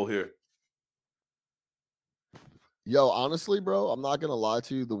sustainable here? Yo, honestly, bro, I'm not gonna lie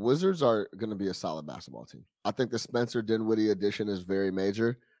to you. The Wizards are gonna be a solid basketball team. I think the Spencer Dinwiddie addition is very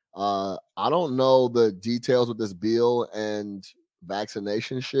major. I don't know the details with this Beal and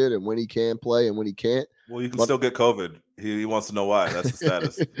vaccination shit and when he can play and when he can't. Well, you can still get COVID. He wants to know why. That's the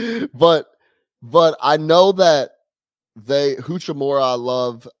status. but I know that Hachimura I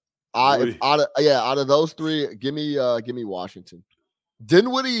love. Out of those 3, give me Washington.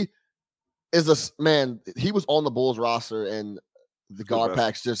 Dinwiddie is a man. He was on the Bulls roster, and the guard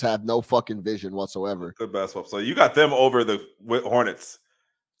packs just have no fucking vision whatsoever. Good basketball. So you got them over the Hornets.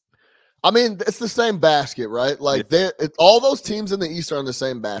 I mean, it's the same basket, right? Like all those teams in the East are in the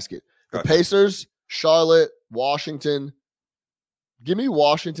same basket. The Pacers, Charlotte, Washington. Give me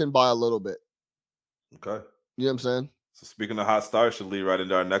Washington by a little bit. Okay. You know what I'm saying? So speaking of hot stars, should lead right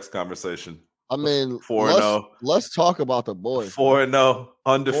into our next conversation. I mean, 4-0. Let's talk about the boys. 4-0,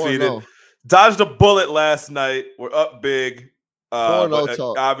 undefeated. 4-0. Dodged a bullet last night. We're up big.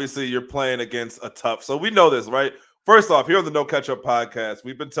 4-0 obviously, you're playing against a tough. So we know this, right? First off, here on the No Catch Up podcast,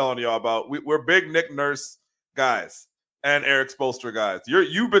 we've been telling y'all about we're big Nick Nurse guys and Eric Spoelstra guys.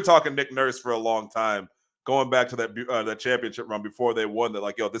 You've been talking Nick Nurse for a long time, going back to that championship run before they won. That,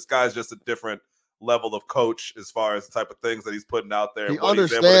 like, yo, this guy's just a different level of coach as far as the type of things that he's putting out there. He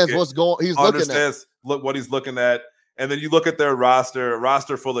understands what's going. He's looking at. Look what he's looking at. And then you look at their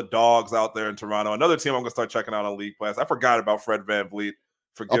roster full of dogs out there in Toronto. Another team I'm going to start checking out on League Pass. I forgot about Fred VanVleet.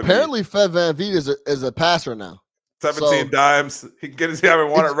 Apparently, Fred VanVleet is a passer now. 17 dimes. He can get his hammer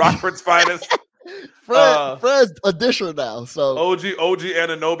one at Rockford's finest. Fred's addition now. So OG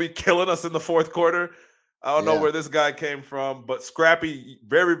Anunoby killing us in the fourth quarter. I don't know where this guy came from, but scrappy,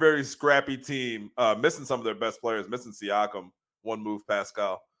 very, very scrappy team. Missing some of their best players. Missing Siakam. One move,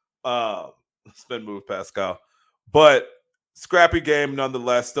 Pascal. Spin move, Pascal. But scrappy game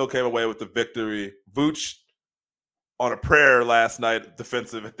nonetheless. Still came away with the victory. Vooch on a prayer last night,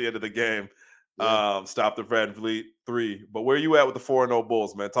 defensive at the end of the game. Stopped the VanVleet 3. But where are you at with the 4-0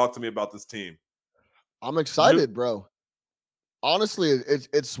 Bulls, man? Talk to me about this team. I'm excited, bro. Honestly,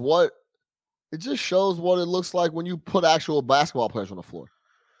 it's what It just shows what it looks like when you put actual basketball players on the floor.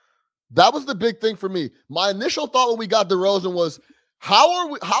 That was the big thing for me. My initial thought when we got DeRozan was, how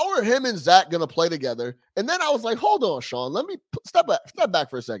are him and Zach going to play together? And then I was like, hold on, Sean, let me step back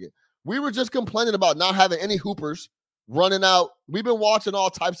for a second. We were just complaining about not having any hoopers running out. We've been watching all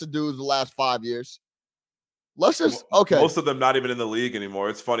types of dudes the last 5 years. Let's just, okay. Most of them not even in the league anymore.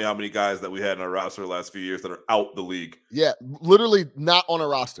 It's funny how many guys that we had in our roster the last few years that are out the league. Yeah, literally not on a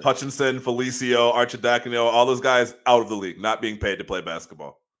roster. Hutchinson, Felicio, Arcidiacono, all those guys out of the league, not being paid to play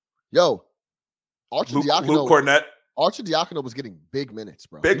basketball. Yo, Luke Cornett. Arcidiacono was getting big minutes,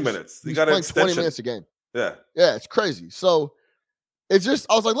 bro. Big minutes. He got playing 20 minutes a game. Yeah. Yeah, it's crazy. So it's just,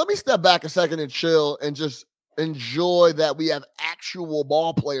 I was like, let me step back a second and chill and just enjoy that we have actual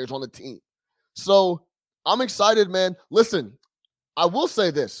ball players on the team. So I'm excited, man. Listen, I will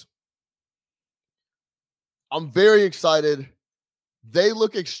say this. I'm very excited. They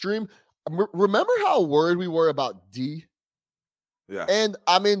look extreme. Remember how worried we were about D? Yeah. And,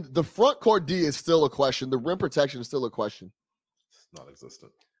 I mean, the front court D is still a question. The rim protection is still a question. It's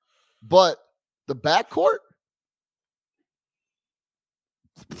non-existent. But the backcourt?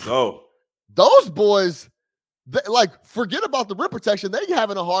 No. Those boys, forget about the rim protection. They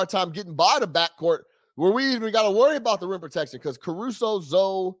having a hard time getting by the backcourt where we even got to worry about the rim protection because Caruso,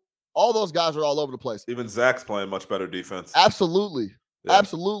 Zoe, all those guys are all over the place. Even Zach's playing much better defense. Absolutely. Yeah.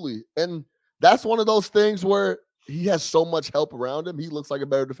 Absolutely. And that's one of those things where he has so much help around him. He looks like a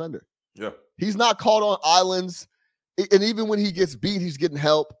better defender. Yeah. He's not caught on islands. And even when he gets beat, he's getting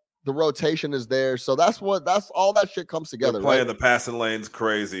help. The rotation is there. So that's all that shit comes together. They're playing the passing lanes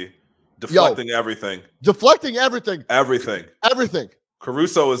crazy. Deflecting everything. Deflecting everything. Everything.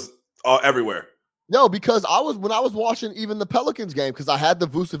 Caruso is everywhere. No, because when I was watching even the Pelicans game, because I had the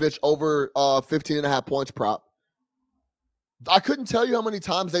Vucevic over 15.5 points prop, I couldn't tell you how many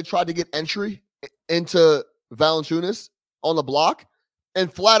times they tried to get entry into Valanciunas on the block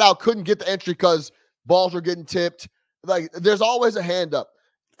and flat out couldn't get the entry because balls were getting tipped. Like, there's always a hand up.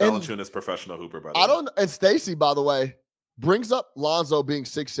 Valanciunas professional hooper, by the way. And Stacey, by the way, brings up Lonzo being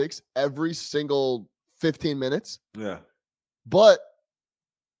 6'6" every single 15 minutes. Yeah. But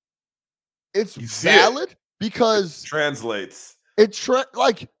it's valid because it translates.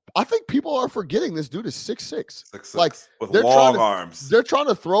 I think people are forgetting this dude is 6'6". 6'6", like with long arms. They're trying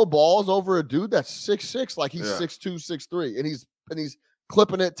to throw balls over a dude that's 6'6", like he's 6'2", 6'3", and he's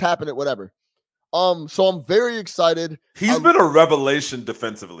clipping it, tapping it, whatever. So I'm very excited. He's been a revelation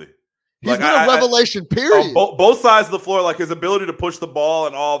defensively. He's been a revelation, period. Both sides of the floor, like his ability to push the ball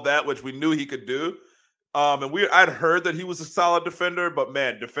and all that, which we knew he could do. And I'd heard that he was a solid defender, but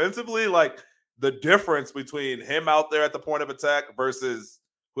man, defensively, like the difference between him out there at the point of attack versus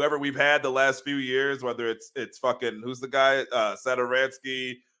whoever we've had the last few years, whether it's fucking who's the guy,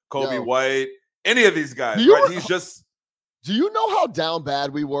 Satoransky, Kobe White, any of these guys, right? He's just. Do you know how down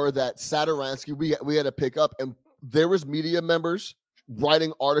bad we were that Satoransky we had to pick up, and there was media members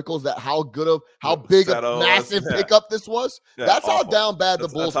writing articles that how big a massive pickup this was? Yeah, that's awful. How down bad the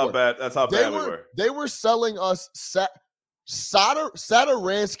Bulls were. That's how bad we were. They were selling us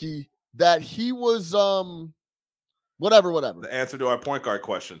Satoransky that he was whatever. The answer to our point guard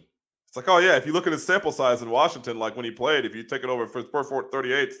question. It's like, oh yeah, if you look at his sample size in Washington, like when he played, if you take it over for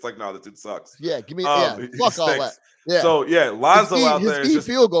 38, it's like, no, this dude sucks. Yeah, give me fuck all that. Yeah. So yeah, Lonzo out there. His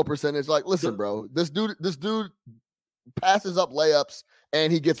field goal percentage, like, listen, bro, this dude passes up layups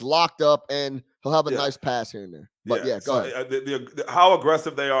and he gets locked up and he'll have a nice pass here and there. But go ahead. How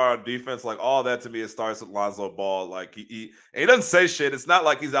aggressive they are on defense, like all that to me, it starts with Lonzo Ball. Like he doesn't say shit. It's not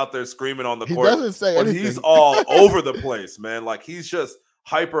like he's out there screaming on the court. He doesn't say anything. He's all over the place, man. Like he's just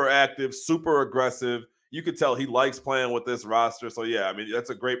hyperactive, super aggressive. You could tell he likes playing with this roster. So yeah, I mean that's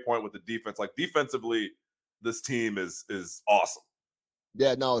a great point with the defense. Like defensively, this team is awesome.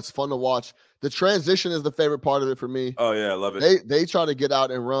 Yeah, no, it's fun to watch. The transition is the favorite part of it for me. Oh yeah, I love it. They try to get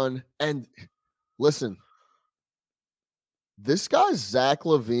out and run. And listen, this guy Zach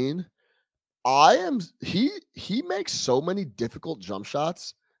LaVine, he makes so many difficult jump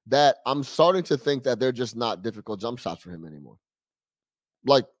shots that I'm starting to think that they're just not difficult jump shots for him anymore.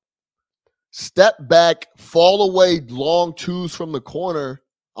 Like step back, fall away, long twos from the corner.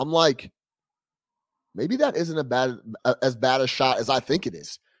 I'm like, maybe that isn't as bad a shot as I think it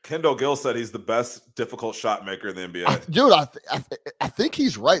is. Kendall Gill said he's the best difficult shot maker in the NBA. Dude, I think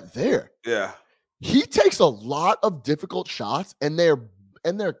he's right there. Yeah. He takes a lot of difficult shots and they're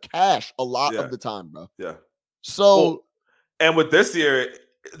cash a lot of the time, bro. Yeah. So and with this year,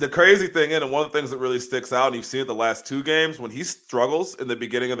 the crazy thing, and one of the things that really sticks out, and you've seen it the last two games, when he struggles in the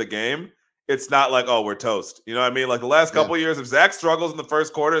beginning of the game, it's not like, oh, we're toast. You know what I mean? Like the last couple of years, if Zach struggles in the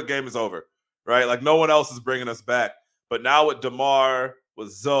first quarter, the game is over. right? Like no one else is bringing us back. But now with DeMar,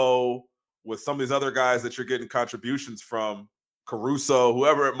 with Zoe, with some of these other guys that you're getting contributions from, Caruso,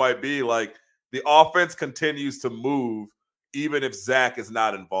 whoever it might be, like the offense continues to move even if Zach is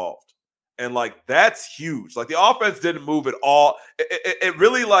not involved. And like that's huge. Like the offense didn't move at all. It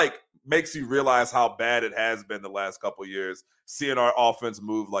really like makes you realize how bad it has been the last couple of years seeing our offense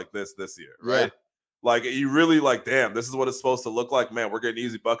move like this year, right? Yeah. Like you really like, damn, this is what it's supposed to look like. Man, we're getting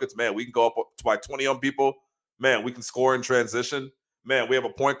easy buckets. Man, we can go up by 20 on people. Man, we can score in transition. Man, we have a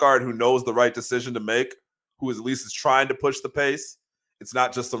point guard who knows the right decision to make, who at least is trying to push the pace. It's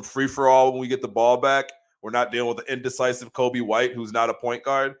not just some free-for-all when we get the ball back. We're not dealing with the indecisive Kobe White, who's not a point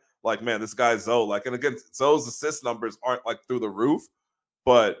guard. Like, man, this guy's Zoe. Like, and again, Zoe's assist numbers aren't like through the roof,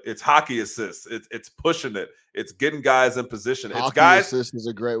 but it's hockey assists. It's pushing it. It's getting guys in position. Hockey it's guys. Assist is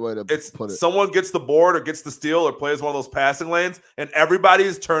a great way to put it. Someone gets the board or gets the steal or plays one of those passing lanes, and everybody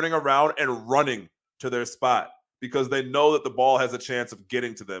is turning around and running to their spot because they know that the ball has a chance of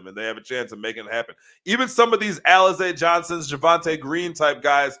getting to them and they have a chance of making it happen. Even some of these Alize Johnsons, Javonte Green type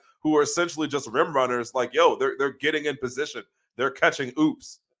guys who are essentially just rim runners, like, yo, they're getting in position. They're catching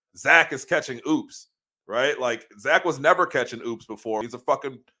oops. Zach is catching oops, right? Like, Zach was never catching oops before. He's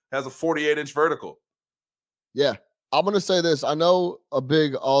has a 48-inch vertical. Yeah. I'm going to say this. I know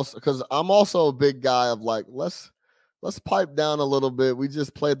because I'm also a big guy of like, let's pipe down a little bit. We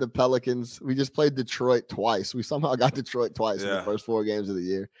just played the Pelicans. We just played Detroit twice. We somehow got Detroit twice in the first 4 games of the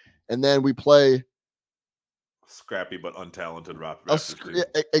year. And then we play scrappy but untalented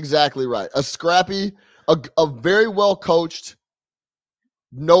exactly right. A scrappy, a very well coached,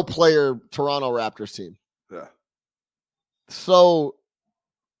 no player Toronto Raptors team. Yeah. So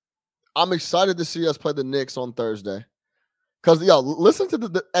I'm excited to see us play the Knicks on Thursday. Because listen to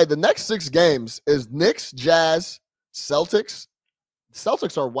the next 6 games is Knicks, Jazz, Celtics.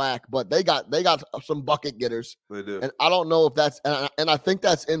 Celtics are whack, but they got some bucket getters. They do. And I don't know if that's and I think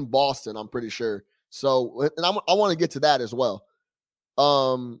that's in Boston, I'm pretty sure. So, and I want to get to that as well.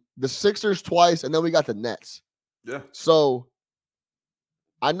 The Sixers twice, and then we got the Nets. Yeah. So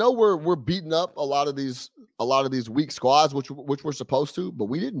I know we're beating up a lot of these weak squads, which we're supposed to, but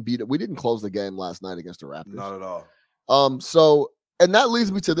we didn't beat it. We didn't close the game last night against the Raptors. Not at all. So, and that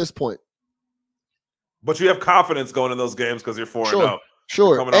leads me to this point. But you have confidence going in those games because you're 4-0.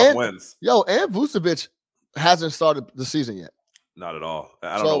 Sure. Coming off wins. And Vucevic hasn't started the season yet. Not at all.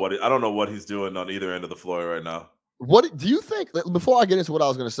 I don't know what he's doing on either end of the floor right now. What do you think? Before I get into what I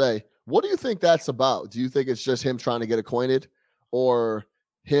was going to say, what do you think that's about? Do you think it's just him trying to get acquainted, or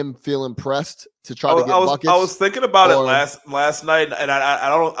him feeling pressed to try to get buckets? I was thinking about it last night, and I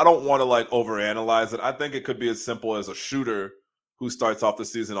don't want to like overanalyze it. I think it could be as simple as a shooter who starts off the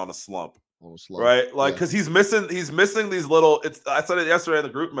season on a slump. Right, like because he's missing these little. I said it yesterday in the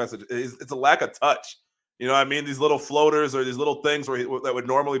group message. It's a lack of touch. You know what I mean? These little floaters or these little things that would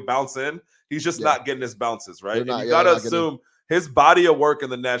normally bounce in. He's just not getting his bounces, right? You got to assume his body of work in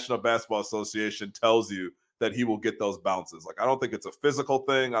the National Basketball Association tells you that he will get those bounces. Like, I don't think it's a physical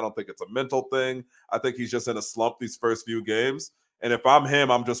thing. I don't think it's a mental thing. I think he's just in a slump these first few games. And if I'm him,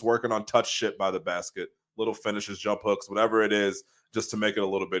 I'm just working on touch shit by the basket, little finishes, jump hooks, whatever it is, just to make it a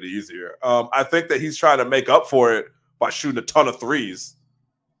little bit easier. I think that he's trying to make up for it by shooting a ton of threes.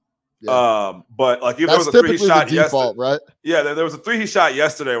 Yeah. But like, if there was a 3 he shot yesterday, right? Yeah, there was a 3 he shot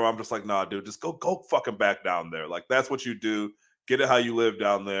yesterday where I'm just like, nah, dude, just go fucking back down there. Like, that's what you do. Get it how you live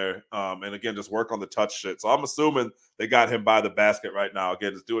down there. And again, just work on the touch shit. So I'm assuming they got him by the basket right now.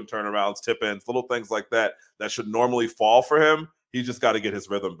 Again, just doing turnarounds, tip-ins, little things like that should normally fall for him. He just got to get his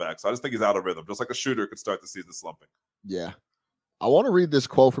rhythm back. So I just think he's out of rhythm, just like a shooter could start the season slumping. Yeah. I want to read this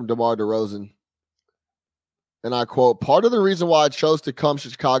quote from DeMar DeRozan. And I quote, "Part of the reason why I chose to come to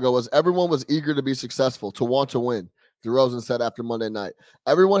Chicago was everyone was eager to be successful, to want to win," DeRozan said after Monday night.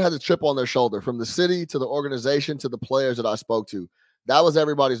 "Everyone had a chip on their shoulder, from the city to the organization to the players that I spoke to. That was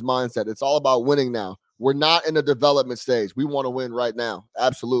everybody's mindset. It's all about winning now. We're not in a development stage. We want to win right now."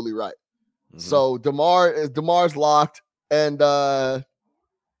 Absolutely right. Mm-hmm. So DeMar's locked, and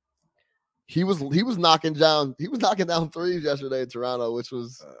he was knocking down threes yesterday in Toronto, which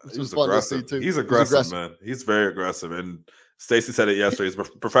was fun aggressive. to see too. He's aggressive, man. He's very aggressive, and Stacey said it yesterday. He's a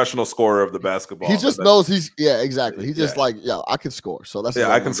professional scorer of the basketball. He just knows exactly. He's just like, I can score. So that's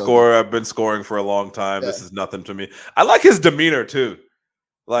I can score. I've been scoring for a long time. Yeah. This is nothing to me. I like his demeanor too.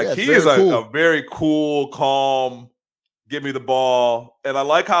 Like, he is a very cool, calm, give me the ball. And I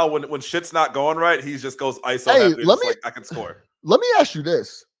like how when shit's not going right, he just goes ISO. Hey, I can score. Let me ask you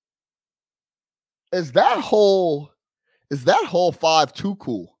this. Is that whole 5 too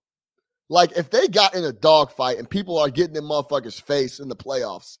cool? Like, if they got in a dogfight and people are getting in motherfuckers' face in the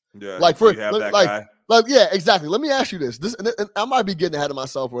playoffs, like for that guy. Like, yeah, exactly. Let me ask you this. And I might be getting ahead of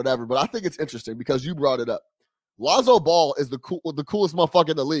myself or whatever, but I think it's interesting because you brought it up. Lonzo Ball is the coolest motherfucker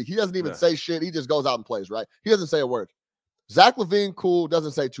in the league. He doesn't even say shit. He just goes out and plays, right? He doesn't say a word. Zach LaVine, cool,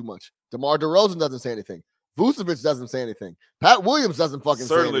 doesn't say too much. DeMar DeRozan doesn't say anything. Vucevic doesn't say anything. Pat Williams doesn't fucking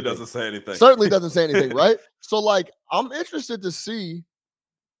say anything. Certainly doesn't say anything, right? So, like, I'm interested to see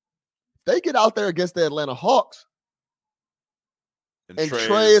if they get out there against the Atlanta Hawks and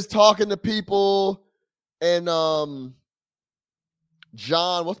Trey is talking to people and I'm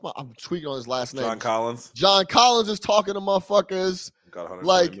tweaking on his last name. John Collins is talking to motherfuckers. Got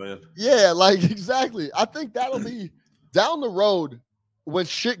like, million. Yeah, like, exactly. I think that'll be down the road when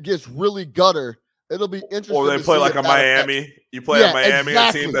shit gets really gutter. It'll be interesting. Or they play like a Miami. You play a Miami,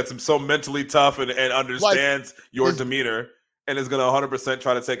 exactly. A team that's so mentally tough and understands your demeanor. And is going to 100%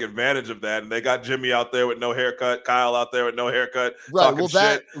 try to take advantage of that. And they got Jimmy out there with no haircut, Kyle out there with no haircut. Right. Will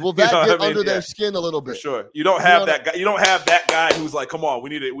that get under their skin a little bit? For sure. You don't have that guy. You don't have that guy who's like, come on,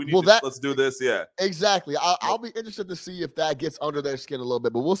 let's do this. Yeah. Exactly. I'll be interested to see if that gets under their skin a little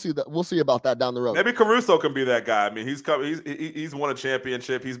bit, but we'll see that. We'll see about that down the road. Maybe Caruso can be that guy. I mean, he's won a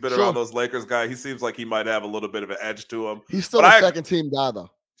championship. He's been around those Lakers guys. He seems like he might have a little bit of an edge to him. He's still a second team guy though.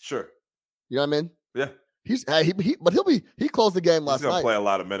 Sure. You know what I mean? Yeah. He closed the game last night. He's gonna play a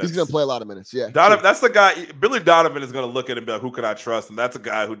lot of minutes. He's gonna play a lot of minutes. Yeah, Donovan. That's the guy. Billy Donovan is gonna look at him and be like, "Who can I trust?" And that's a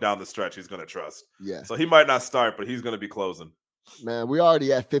guy who down the stretch he's gonna trust. Yeah. So he might not start, but he's gonna be closing. Man, we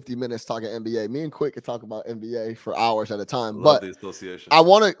already at 50 minutes talking NBA. Me and Quick could talk about NBA for hours at a time. Love the association. I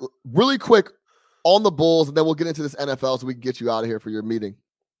want to really quick on the Bulls, and then we'll get into this NFL so we can get you out of here for your meeting.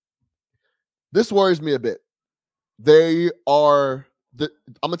 This worries me a bit. I'm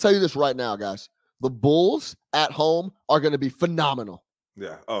gonna tell you this right now, guys. The Bulls at home are going to be phenomenal.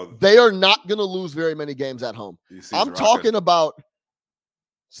 Yeah. They are not going to lose very many games at home. I'm talking about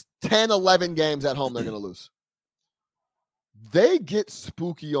 10, 11 games at home they're going to lose. They get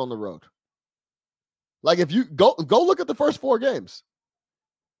spooky on the road. Like, if you go look at the first 4 games.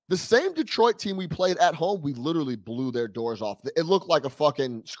 The same Detroit team we played at home, we literally blew their doors off. It looked like a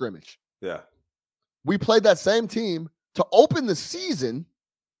fucking scrimmage. Yeah. We played that same team to open the season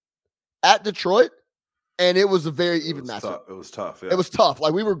at Detroit, and it was a very even matchup. It was tough. Yeah. It was tough.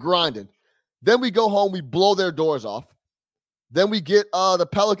 Like, we were grinding. Then we go home, we blow their doors off. Then we get the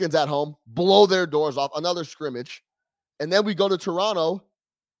Pelicans at home, blow their doors off, another scrimmage. And then we go to Toronto,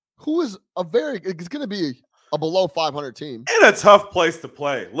 who is it's going to be a below 500 team. And a tough place to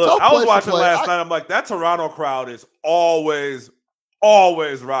play. Look, I was watching last night. I'm like, that Toronto crowd is always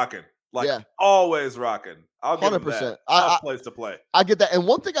rocking. Always rocking. I'll give 100%. Them that. Tough place to play. I get that. And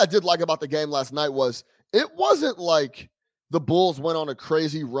one thing I did like about the game last night was it wasn't like the Bulls went on a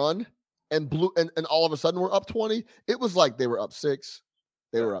crazy run and blew and all of a sudden we're up 20. It was like they were up 6,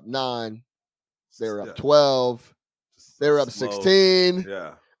 they were up 9, they were up 12, they were up 16.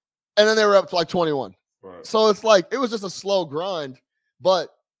 Yeah. And then they were up to like 21. Right. So it's like it was just a slow grind. But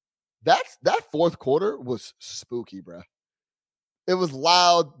that fourth quarter was spooky, bro. It was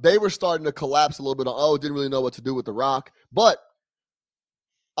loud. They were starting to collapse a little bit didn't really know what to do with the rock. But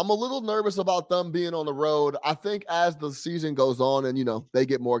I'm a little nervous about them being on the road. I think as the season goes on and, they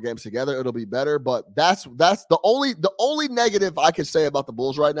get more games together, it'll be better. But that's the only negative I can say about the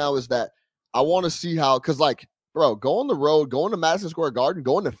Bulls right now is that I want to see how, because, like, bro, go on the road, going to Madison Square Garden,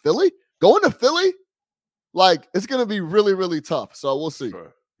 going to Philly, like, it's going to be really, really tough. So we'll see.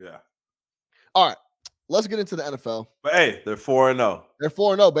 Sure. Yeah. All right. Let's get into the NFL. But hey, they're 4-0. They're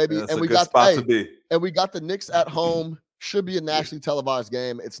 4-0, baby. Yeah, and we got spot to be. And we got the Knicks at home. Should be a nationally televised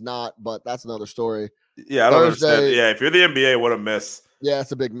game. It's not, but that's another story. Yeah, I don't understand. Yeah, if you're the NBA, what a miss. Yeah,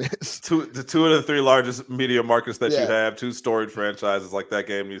 it's a big miss. Two of the 3 largest media markets that you have, 2 storied franchises. Like, that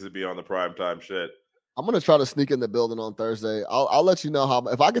game needs to be on the primetime shit. I'm gonna try to sneak in the building on Thursday. I'll let you know how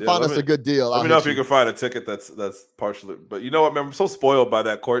if I can find us a good deal. Let me know if you can find a ticket that's partially. But you know what, man? I'm so spoiled by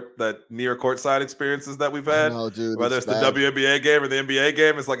that near courtside experiences that we've had. No, dude. Whether it's the WNBA game or the NBA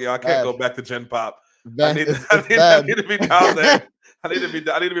game, it's like, I can't go back to Gen Pop. I need to be down there. I need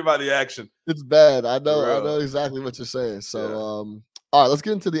to be by the action. It's bad. I know exactly what you're saying. So all right, let's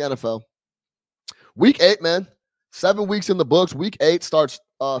get into the NFL. Week 8, man. 7 weeks in the books. Week 8 starts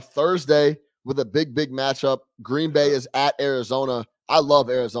Thursday with a big matchup. Green Bay is at Arizona. I love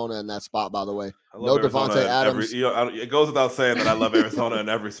Arizona in that spot, by the way. No Devontae Adams. It goes without saying that I love Arizona in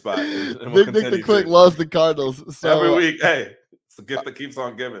every spot. Big Nick the Quick loves the Cardinals. So, every week, hey, it's a gift that keeps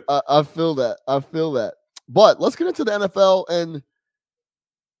on giving. I feel that. But let's get into the NFL, and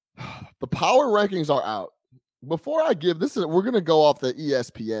the power rankings are out. before I give this, we're gonna go off the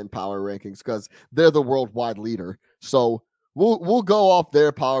ESPN power rankings because they're the worldwide leader. So we'll go off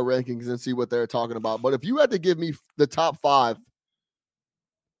their power rankings and see what they're talking about. But if you had to give me the top 5,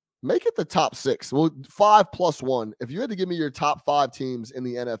 make it the top 6. Well, 5 plus 1. If you had to give me your top 5 teams in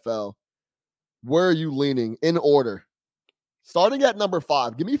the NFL, where are you leaning in order? Starting at number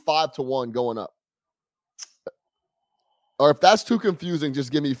 5, give me 5-1 going up. Or if that's too confusing,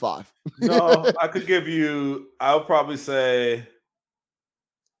 just give me 5. No, I could give you, I'll probably say.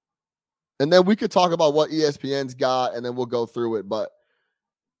 And then we could talk about what ESPN's got, and then we'll go through it. But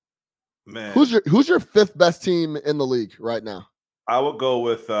man, who's your 5th best team in the league right now? I would go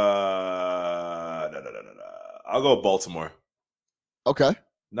with I'll go with Baltimore. Okay.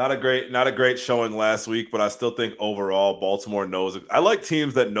 Not a great showing last week, but I still think overall Baltimore knows it. I like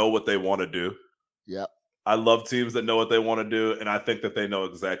teams that know what they want to do. Yeah. I love teams that know what they want to do, and I think that they know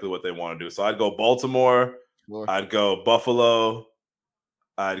exactly what they want to do. So I'd go Baltimore. Sure. I'd go Buffalo.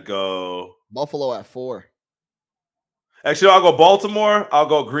 I'd go Buffalo at 4. Actually, I'll go Baltimore. I'll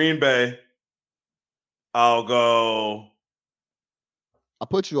go Green Bay. I'll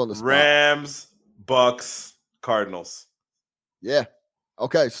put you on the spot. Rams, Bucks, Cardinals. Yeah.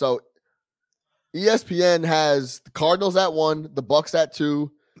 Okay, so ESPN has the Cardinals at 1, the Bucks at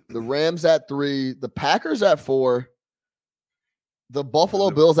 2, the Rams at 3, the Packers at 4, the Buffalo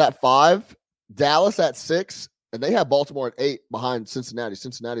Bills at 5, Dallas at 6, and they have Baltimore at 8 behind Cincinnati.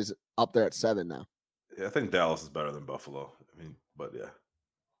 Cincinnati's up there at 7 now. Yeah, I think Dallas is better than Buffalo. I mean, but yeah.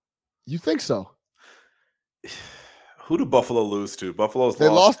 You think so? Who did Buffalo lose to? They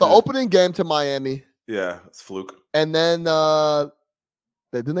lost the opening game to Miami. Yeah, it's fluke. And then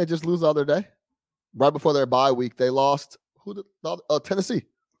didn't they just lose the other day? Right before their bye week, they lost Tennessee.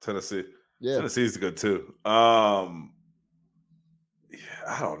 Tennessee. Yeah. Tennessee's good too. Yeah,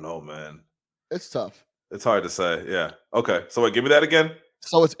 I don't know, man. It's tough. It's hard to say. Yeah. Okay. So wait, give me that again.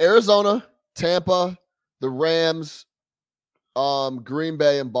 So it's Arizona, Tampa, the Rams, Green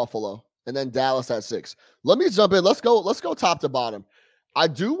Bay, and Buffalo, and then Dallas at 6. Let me jump in. Let's go top to bottom. I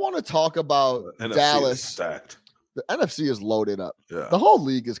do want to talk about Dallas. Stacked. The NFC is loaded up. Yeah. The whole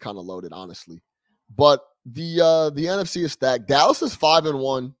league is kind of loaded, honestly. But the NFC is stacked. Dallas is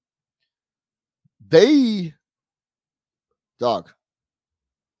 5-1.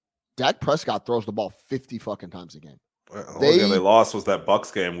 Dak Prescott throws the ball 50 fucking times a game. They lost was that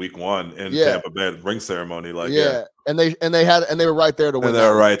Bucks game week 1 in Tampa Bay ring ceremony. And they were right there to win. And they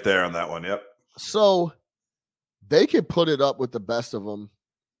were right there on that one. Yep. So they could put it up with the best of them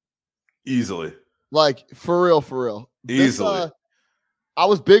easily. Like for real. Easily. I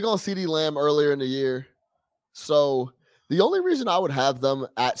was big on CeeDee Lamb earlier in the year. So the only reason I would have them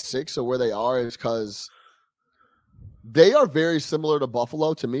at 6 or where they are is because they are very similar to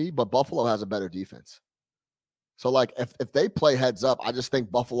Buffalo to me, but Buffalo has a better defense. So, like, if they play heads up, I just think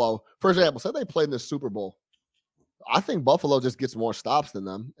Buffalo, for example, say they played in the Super Bowl. I think Buffalo just gets more stops than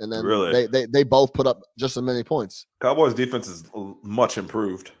them. And then they both put up just as many points. Cowboys' defense is much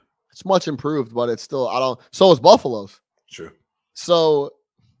improved. It's much improved, but it's still, so is Buffalo's. True. So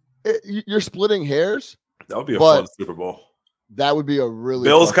you're splitting hairs. That would be a fun Super Bowl. That would be a really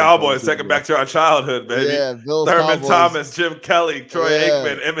Bills Cowboys, taking back to our childhood, baby. Yeah, Bills Thurman Cowboys. Thomas, Jim Kelly, Troy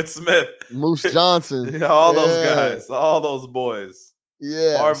Aikman, Emmitt Smith, Moose Johnson. Those guys, all those boys.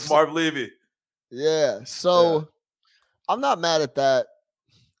 Yeah. Marv Levy. Yeah. So I'm not mad at that.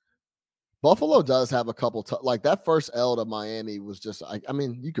 Buffalo does have a couple like that first L to Miami was just I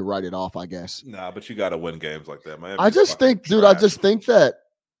mean, you could write it off, I guess. Nah, but you gotta win games like that, man. I just think that,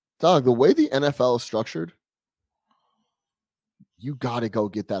 dog, the way the NFL is structured, you got to go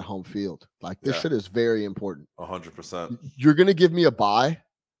get that home field. Like, this shit is very important. 100%. You're going to give me a bye,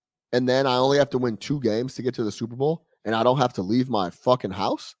 and then I only have to win 2 games to get to the Super Bowl, and I don't have to leave my fucking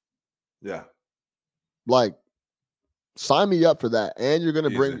house? Yeah. Like, sign me up for that. And you're going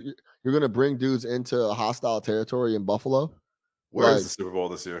to bring dudes into a hostile territory in Buffalo. Where is the Super Bowl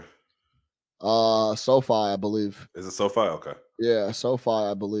this year? SoFi, I believe. Is it SoFi? Okay. Yeah, SoFi,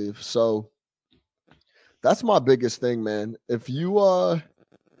 I believe. So that's my biggest thing, man. If you're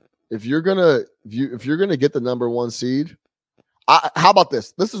gonna get the number 1 seed, how about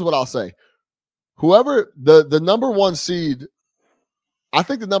this? This is what I'll say. Whoever the number 1 seed, I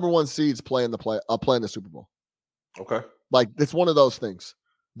think the number 1 seed's playing the Super Bowl. Okay. Like, it's one of those things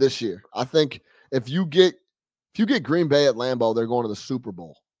this year. I think if you get Green Bay at Lambeau, they're going to the Super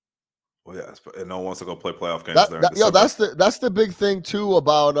Bowl. Well, yeah, and no one wants to go play playoff games there. That's the big thing too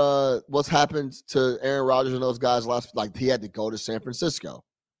about what's happened to Aaron Rodgers and those guys like he had to go to San Francisco.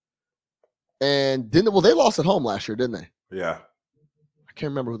 And they lost at home last year, didn't they? Yeah. I can't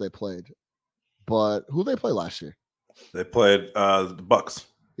remember who they played. but who they play last year? They played the Bucks.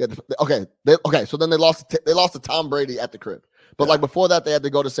 Yeah. Okay. So then they lost to Tom Brady at the crib. But like before that, they had to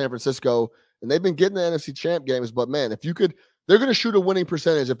go to San Francisco, and they've been getting the NFC Champ games. But man, if you could, they're going to shoot a winning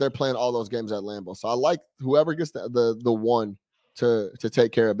percentage if they're playing all those games at Lambeau. So I like whoever gets the one to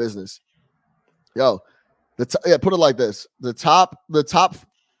take care of business. Yo, put it like this: the top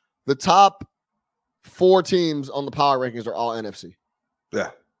 4 teams on the power rankings are all NFC. Yeah.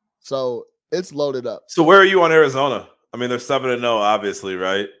 So it's loaded up. So where are you on Arizona? I mean, they're 7-0, obviously,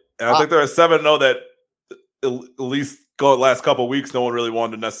 right? And I think they're 7-0 that at least go the last couple of weeks, no one really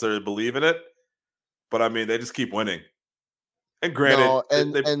wanted to necessarily believe in it. But I mean, they just keep winning. And granted,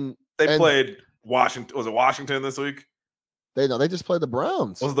 they played Washington. Was it Washington this week? They just played the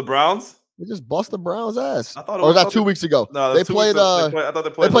Browns. Was it the Browns? They just bust the Browns' ass. I thought or was that 2 weeks ago? No, they played. I thought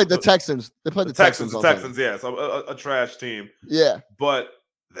they played the Texans. They played the Texans. The Texans, yeah. So a trash team. Yeah, but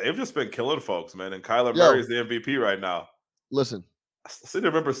they've just been killing folks, man. And Kyler Murray is the MVP right now. Listen, I seem to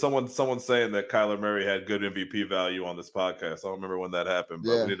remember someone saying that Kyler Murray had good MVP value on this podcast. I don't remember when that happened,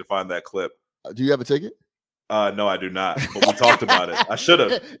 but we need to find that clip. Do you have a ticket? No, I do not. But we talked about it. I should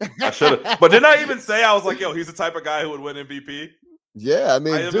have. But didn't I even say I was like, yo, he's the type of guy who would win MVP? Yeah, I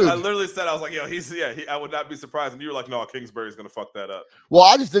mean, dude. I literally said, I was like, yo, I would not be surprised. And you were like, no, Kingsbury's going to fuck that up. Well,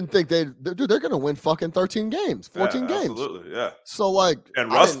 I just didn't think they're going to win fucking 13 games, 14 games. Absolutely, yeah. So, like. And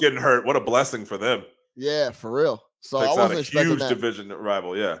Russ getting hurt, what a blessing for them. Yeah, for real. So I wasn't expecting huge division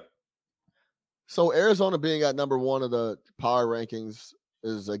rival, yeah. So Arizona being at number 1 of the power rankings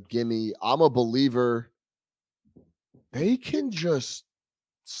is a gimme. I'm a believer. They can just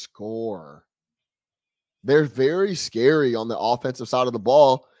score. They're very scary on the offensive side of the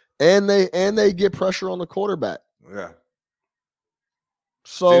ball, and they get pressure on the quarterback. Yeah.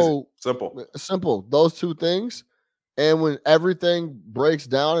 So simple. Those 2 things, and when everything breaks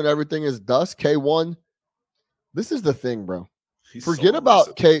down and everything is dust, K1. This is the thing, bro. Forget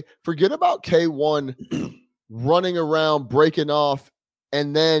about K1 running around, breaking off,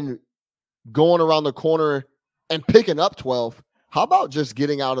 and then going around the corner and picking up 12. How about just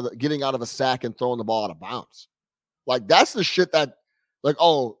getting out of a sack and throwing the ball out of bounds? Like, that's the shit that, like,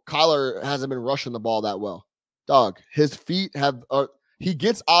 oh, Kyler hasn't been rushing the ball that well. Dog, his feet he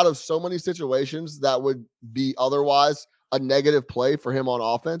gets out of so many situations that would be otherwise a negative play for him on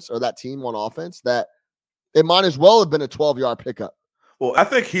offense, or that team on offense, that it might as well have been a 12-yard pickup. Well, I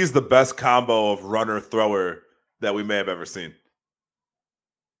think he's the best combo of runner-thrower that we may have ever seen.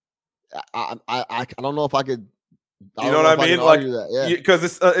 I don't know if I could. You know what I mean? Like,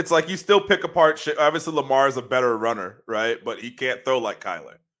 because it's like you still pick apart shit. Obviously, Lamar is a better runner, right? But he can't throw like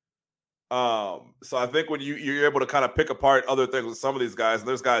Kyler. So I think when you're able to kind of pick apart other things with some of these guys, and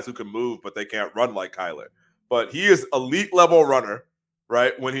there's guys who can move, but they can't run like Kyler. But he is elite level runner,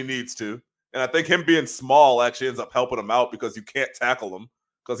 right? When he needs to. And I think him being small actually ends up helping him out, because you can't tackle him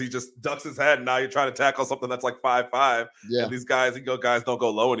because he just ducks his head. And now you're trying to tackle something that's like 5'5". Yeah. And these guys don't go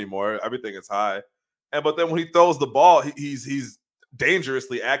low anymore. Everything is high. But then when he throws the ball, he's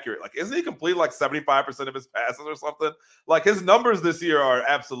dangerously accurate. Like, isn't he complete like 75% of his passes or something? Like, his numbers this year are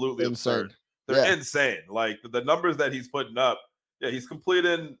absolutely absurd. They're insane. Like, the numbers that he's putting up. Yeah, he's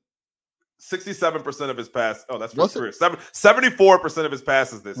completing 67% of his passes. Oh, that's for his career. 74% of his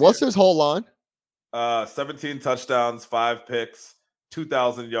passes this year. What's his whole line? 17 touchdowns, 5 picks,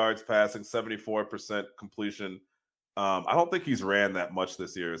 2,000 yards passing, 74% completion. I don't think he's ran that much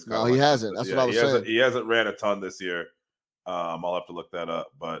this year. No, he hasn't. That's what I was saying. He hasn't ran a ton this year. I'll have to look that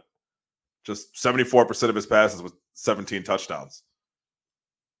up. But just 74% of his passes with 17 touchdowns.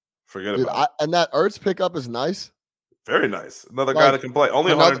 Forget about it. And that Ertz pickup is nice. Very nice. Another guy that can play.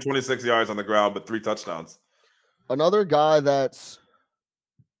 Only 126 yards on the ground, but 3 touchdowns. Another guy that's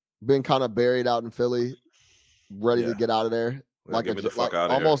been kind of buried out in Philly, ready to get out of there. Like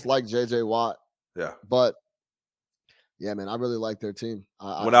almost like JJ Watt. Yeah. But yeah, man, I really like their team.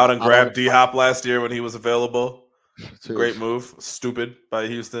 Went out and grabbed D-Hop last year when he was available. Great move. Stupid by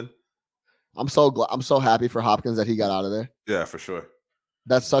Houston. I'm so happy for Hopkins that he got out of there. Yeah, for sure.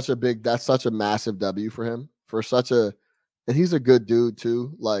 That's such a massive W for him. And he's a good dude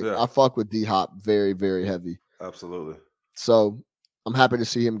too. Like, I fuck with D-Hop very, very heavy. Absolutely. So I'm happy to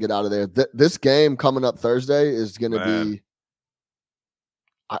see him get out of there. This game coming up Thursday is going to be,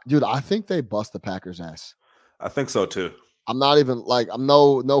 dude, I think they bust the Packers' ass. I think so too. I'm not even like, I'm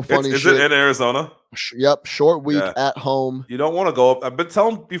no funny shit. Is it in Arizona? Yep. Short week at home. You don't want to go up. I've been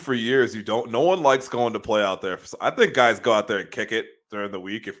telling you for years, no one likes going to play out there. I think guys go out there and kick it during the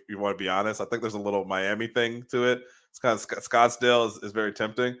week, if you want to be honest. I think there's a little Miami thing to it. It's kind of Scottsdale is very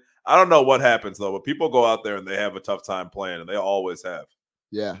tempting. I don't know what happens though, but people go out there and they have a tough time playing, and they always have.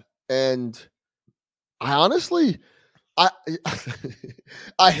 Yeah. And I honestly,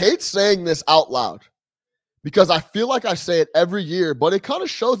 I hate saying this out loud because I feel like I say it every year, but it kind of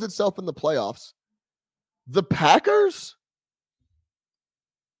shows itself in the playoffs. The Packers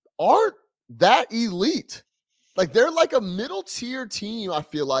aren't that elite. Like, they're like a middle tier team, I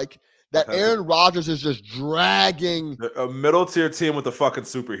feel like, that Aaron Rodgers is just dragging. A middle tier team with a fucking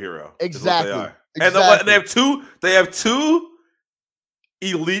superhero. Exactly. And they have two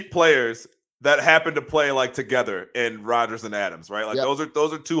elite players that happen to play like together in Rodgers and Adams, right? Like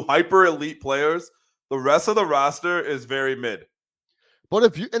those are two hyper elite players. The rest of the roster is very mid.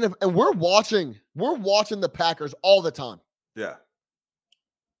 But if we're watching the Packers all the time. Yeah.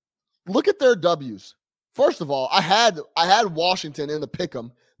 Look at their W's. First of all, I had Washington in the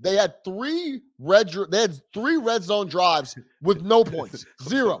pick'em. They had three red zone drives with no points.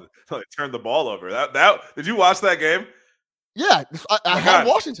 0. They turned the ball over. That did you watch that game? Yeah, I had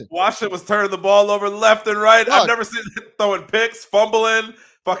Washington. Washington was turning the ball over left and right. I've never seen them throwing picks, fumbling,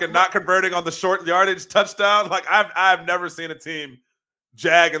 fucking not converting on the short yardage touchdown. Like I've never seen a team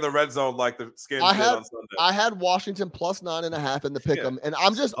jag in the red zone like the Skins did on Sunday. I had Washington plus 9.5 in the pick'em, and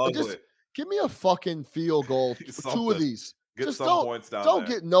I'm just give me a fucking field goal for 2 of these. Get some points down Don't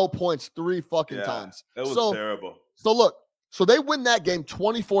get no points 3 fucking times. It was terrible. So look, they win that game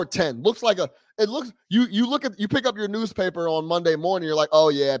 24-10. You pick up your newspaper on Monday morning, you're like, oh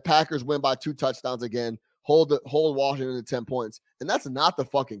yeah, Packers win by 2 touchdowns again. Hold Washington to 10 points. And that's not the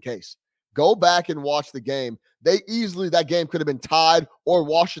fucking case. Go back and watch the game. That game could have been tied or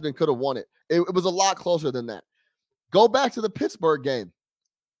Washington could have won it. It was a lot closer than that. Go back to the Pittsburgh game.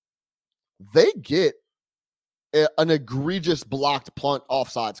 They get an egregious blocked punt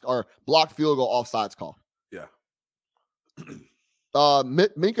offsides or blocked field goal offsides call. Yeah.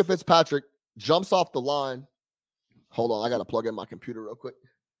 Minkah Fitzpatrick jumps off the line. Hold on, I got to plug in my computer real quick.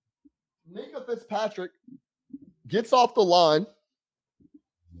 Minkah Fitzpatrick gets off the line,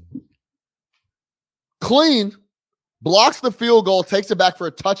 clean, blocks the field goal, takes it back for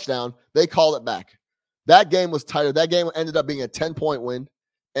a touchdown. They call it back. That game was tighter. That game ended up being a 10-point win.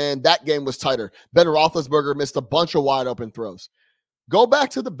 And that game was tighter. Ben Roethlisberger missed a bunch of wide open throws. Go back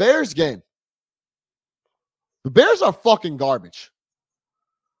to the Bears game. The Bears are fucking garbage.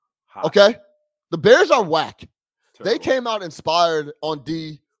 Okay? The Bears are whack. Terrible. They came out inspired on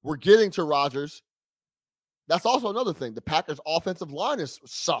D. We're getting to Rodgers. That's also another thing. The Packers' offensive line is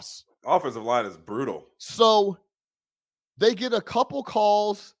sus. Offensive line is brutal. So they get a couple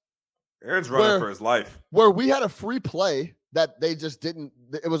calls. Aaron's running for his life. Where we had a free play that they just didn't.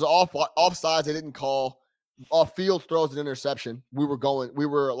 It was offsides. They didn't call. Fields throws an interception. We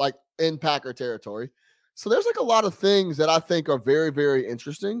were like in Packer territory. So there's like a lot of things that I think are very, very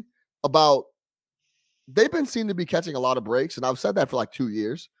interesting about. They've been seen to be catching a lot of breaks, and I've said that for like 2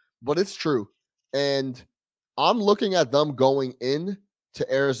 years, but it's true. And I'm looking at them going in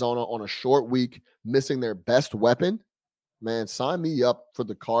to Arizona on a short week, missing their best weapon. Man, sign me up for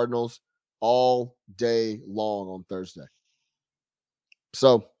the Cardinals all day long on Thursday.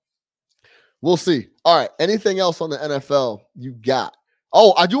 So we'll see. All right. Anything else on the NFL you got?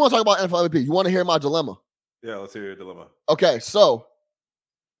 Oh, I do want to talk about NFL MVP. You want to hear my dilemma? Yeah, let's hear your dilemma. Okay, so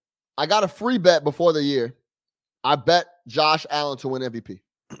I got a free bet before the year. I bet Josh Allen to win MVP.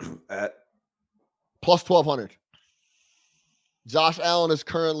 At? Plus 1,200. Josh Allen is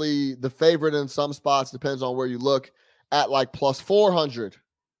currently the favorite in some spots, depends on where you look, at like plus 400.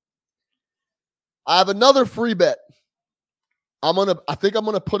 I have another free bet. I think I'm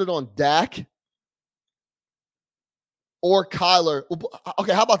gonna put it on Dak or Kyler.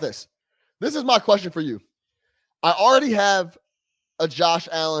 Okay, how about this? This is my question for you. I already have a Josh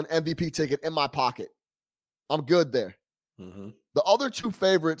Allen MVP ticket in my pocket. I'm good there. Mm-hmm. The other 2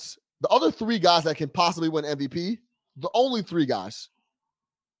 favorites, the other 3 guys that can possibly win MVP, the only 3 guys: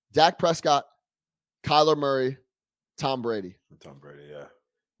 Dak Prescott, Kyler Murray, Tom Brady. Tom Brady, yeah.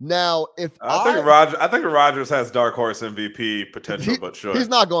 Now, if I think Rodgers has dark horse MVP potential, but sure, he's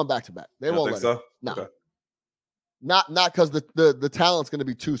not going back to back. They won't let him. No, okay. Not because the talent's going to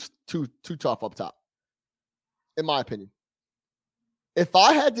be too tough up top, in my opinion. If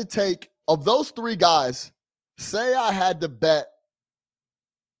I had to take of those 3 guys, say I had to bet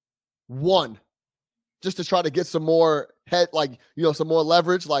one, just to try to get some more some more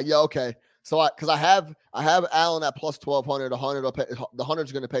leverage. Like, yeah, okay. So because I have Allen at plus 1,200, the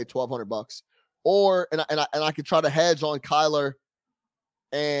 100's going to pay $1,200, and I could try to hedge on Kyler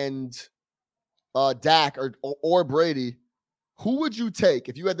and Dak or Brady. Who would you take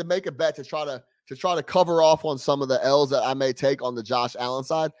if you had to make a bet to try to cover off on some of the L's that I may take on the Josh Allen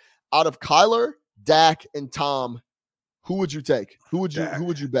side? Out of Kyler, Dak, and Tom, Who would you take? Who would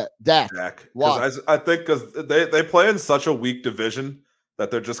you bet? Dak. Why? I think because they play in such a weak division that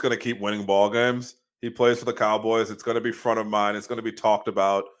they're just going to keep winning ball games. He plays for the Cowboys. It's going to be front of mind. It's going to be talked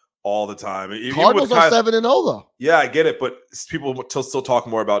about all the time. Cardinals are 7-0 though. Yeah, I get it, but people still talk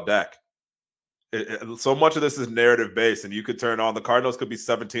more about Dak. So much of this is narrative based, and you could turn on the Cardinals could be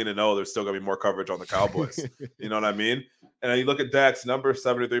 17-0. There's still going to be more coverage on the Cowboys. You know what I mean? And you look at Dak's number: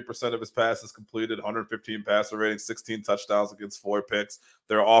 73% of his passes completed, 115 passer rating, 16 touchdowns against 4 picks.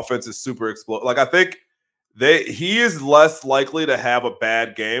 Their offense is super explosive. Like I think he is less likely to have a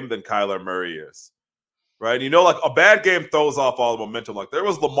bad game than Kyler Murray is. Right. And like a bad game throws off all the momentum. Like there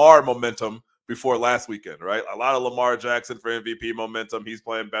was Lamar momentum before last weekend, right? A lot of Lamar Jackson for MVP momentum. He's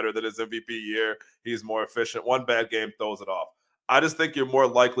playing better than his MVP year. He's more efficient. One bad game throws it off. I just think you're more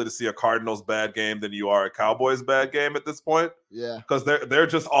likely to see a Cardinals bad game than you are a Cowboys bad game at this point. Yeah. Because they're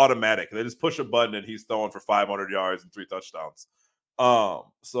just automatic. They just push a button and he's throwing for 500 yards and 3 touchdowns.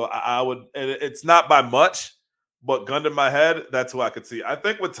 So I would, and it's not by much, but gun to my head, that's who I could see. I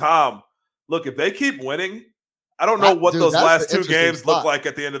think with Tom, look, if they keep winning, I don't know what those last 2 games look like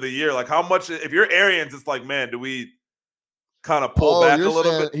at the end of the year. Like how much, if you're Arians, it's like, man, do we kind of pull back a little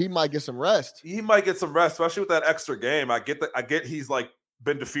bit? He might get some rest. He might get some rest, especially with that extra game. I get he's like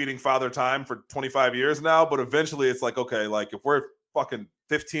been defeating Father Time for 25 years now, but eventually it's like, okay, like if we're fucking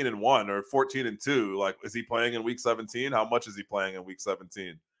 15-1 or 14-2, like is he playing in week 17? How much is he playing in week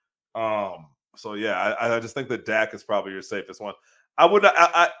 17? So yeah, I just think that Dak is probably your safest one.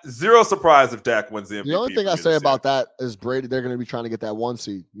 I zero surprise if Dak wins the MVP. The only thing I say about that is Brady, they're going to be trying to get that 1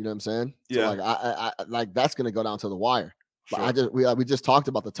 seed. You know what I'm saying? Yeah. So I like that's going to go down to the wire. Sure. But we just talked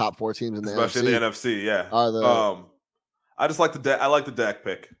about the top 4 teams in the especially NFC. In the NFC. Yeah. I just like I like the Dak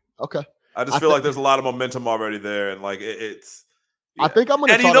pick. Okay. I just feel like there's a lot of momentum already there, and like it's. Yeah. I think I'm going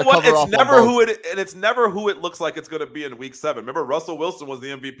to. And you know what? It's never who it looks like it's going to be in week 7. Remember, Russell Wilson was the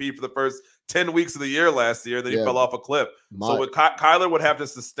MVP for the first 10 weeks of the year last year. Then he fell off a cliff. So with Kyler would have to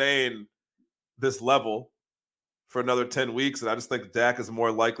sustain this level for another 10 weeks, and I just think Dak is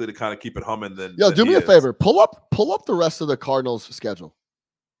more likely to kind of keep it humming than. Do me a favor. Pull up the rest of the Cardinals' schedule.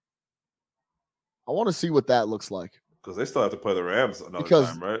 I want to see what that looks like because they still have to play the Rams another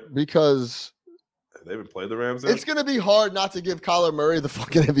time, right? Because. They haven't played the Rams. It's going to be hard not to give Kyler Murray the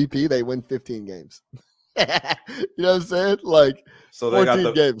fucking MVP. They win 15 games. You know what I'm saying? Like, so they 14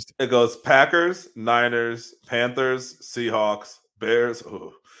 got games. It goes Packers, Niners, Panthers, Seahawks, Bears.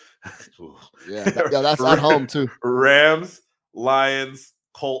 Ooh. Yeah, that's at home too. Rams, Lions,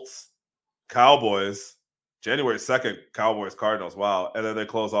 Colts, Cowboys. January 2nd, Cowboys, Cardinals. Wow. And then they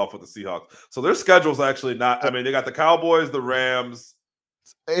close off with the Seahawks. So their schedule's actually not. I mean, they got the Cowboys, the Rams.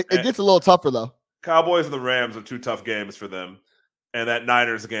 It gets a little tougher though. Cowboys and the Rams are 2 tough games for them, and that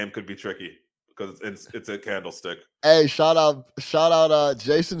Niners game could be tricky because it's a candlestick. Hey, shout out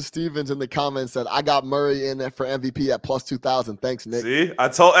Jason Stevens in the comments said I got Murray in there for MVP at plus 2,000. Thanks, Nick. See, I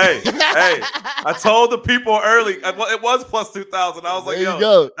told I told the people early. It was plus 2,000. I was like,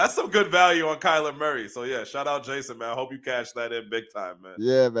 yo, that's some good value on Kyler Murray. So yeah, shout out Jason, man. I hope you cash that in big time, man.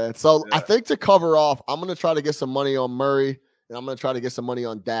 Yeah, man. So I think to cover off, I'm gonna try to get some money on Murray, and I'm gonna try to get some money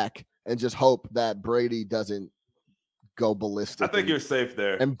on Dak. And just hope that Brady doesn't go ballistic. I think you're safe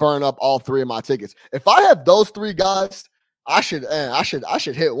there and burn up all 3 of my tickets. If I have those 3 guys, I should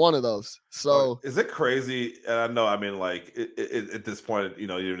hit one of those. So is it crazy? And I know, I mean, like at this point, you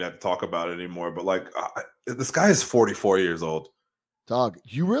don't have to talk about it anymore. But like, this guy is 44 years old. Dog,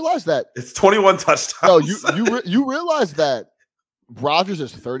 you realize that it's 21 touchdowns? No, you realize that Rodgers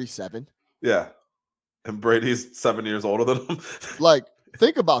is 37. Yeah, and Brady's 7 years older than him. Like,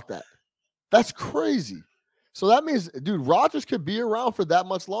 think about that. That's crazy. So that means, dude, Rodgers could be around for that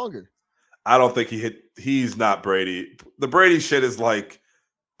much longer. I don't think he's not Brady. The Brady shit is like,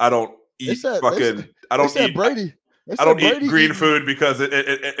 I don't eat Brady. I don't eat green food because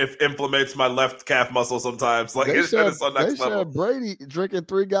it inflames my left calf muscle sometimes. Like it's on next level. Said Brady drinking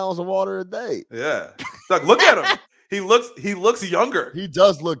 3 gallons of water a day. Yeah. Like, look at him. He looks younger. He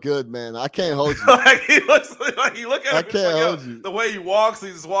does look good, man. I can't hold you. Like you look at him. I can't hold you. The way he walks, he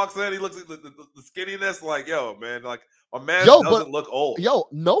just walks in. He looks at the skinniness. Like, yo, man, like my man doesn't look old. Yo,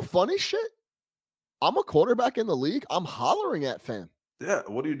 no funny shit. I'm a quarterback in the league. I'm hollering at fam. Yeah,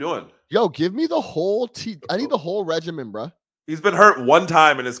 what are you doing? Yo, give me the whole I need the whole regimen, bro. He's been hurt 1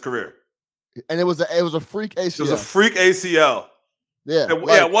 time in his career, and it was a freak ACL. It was a freak ACL. Yeah,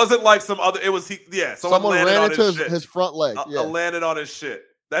 it wasn't like some other. It was someone ran into his front leg. Landed on his shit.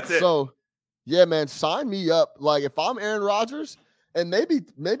 That's it. So, yeah, man, sign me up. Like if I'm Aaron Rodgers, and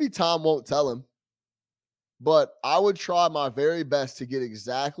maybe Tom won't tell him, but I would try my very best to get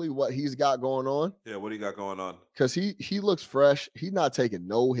exactly what he's got going on. Yeah, what do you got going on? Because he looks fresh. He's not taking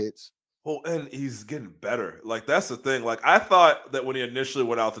no hits. Well, and he's getting better. Like, that's the thing. Like, I thought that when he initially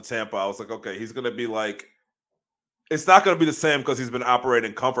went out to Tampa, I was like, okay, he's going to be like, it's not going to be the same because he's been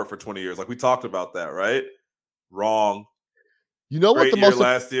operating comfort for 20 years. Like, we talked about that, right? Wrong. You know what? The most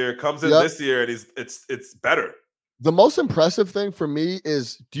last year comes in this year, and it's better. The most impressive thing for me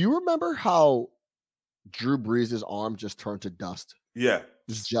is, do you remember how Drew Brees' arm just turned to dust? Yeah,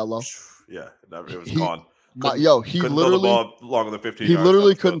 just jello. Yeah, it was gone. He literally throw the ball longer than 15 yards. He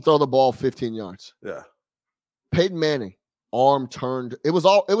literally couldn't throw the ball 15 yards. Yeah. Peyton Manning, arm turned. It was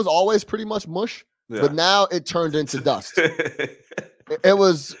always pretty much mush, but now it turned into dust. It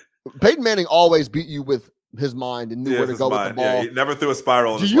was Peyton Manning always beat you with his mind and knew where to go with the ball. Yeah, he never threw a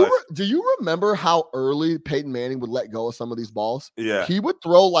spiral in his life. Do you remember how early Peyton Manning would let go of some of these balls? Yeah. He would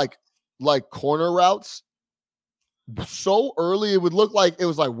throw like corner routes so early it would look like it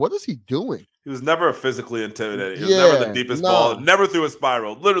was like, what is he doing? He was never physically intimidating. He was never the deepest ball. Never threw a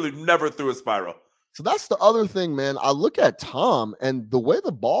spiral. Literally never threw a spiral. So that's the other thing, man. I look at Tom, and the way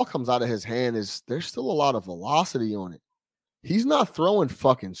the ball comes out of his hand is there's still a lot of velocity on it. He's not throwing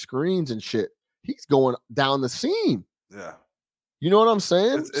fucking screens and shit. He's going down the seam. Yeah. You know what I'm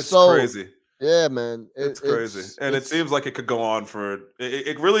saying? It's crazy. Yeah, man. It's crazy. And it seems like it could go on for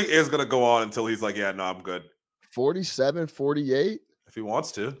it really is going to go on until he's like, yeah, no, I'm good. 47, 48. If he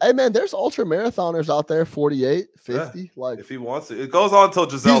wants to. Hey, man, there's ultra marathoners out there, 48, 50. Yeah, like, if he wants to. It goes on until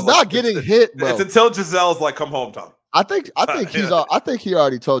Gisele's he's not getting hit, bro. It's until Gisele's like, come home, Tom. I think I think he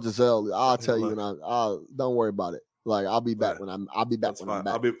already told Gisele, I'll tell you, don't worry about it. Like, I'll be back when I'm back. I'll be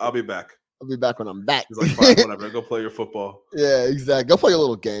back. I'll be back when I'm back. He's like, fine, whatever. Go play your football. Yeah, exactly. Go play a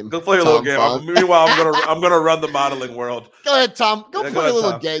little game. Go play a little game. Meanwhile, I'm gonna run the modeling world. Go ahead, Tom. Go play a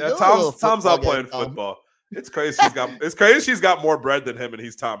little game. Yeah, Tom's out playing football. It's crazy. She's got more bread than him, and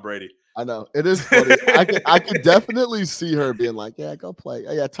he's Tom Brady. I know. It is funny. I can definitely see her being like, yeah, go play.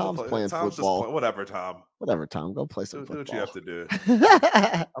 Yeah, Tom's playing football. Whatever, Tom. Whatever, Tom. Go play some football. Do what you have to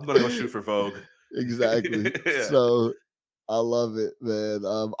do. I'm gonna go shoot for Vogue. Exactly. Yeah. So I love it, man.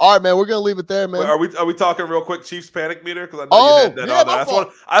 All right, man. We're gonna leave it there, man. Wait, are we talking real quick Chiefs panic meter? Because I know you had that on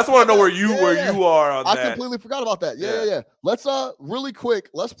there. I just want to know where you are on that. I completely forgot about that. Yeah. Let's really quick.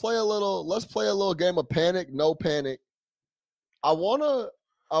 Let's play a little game of panic, no panic. I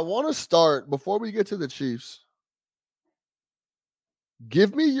wanna start before we get to the Chiefs.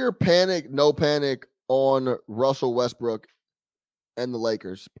 Give me your panic, no panic on Russell Westbrook and the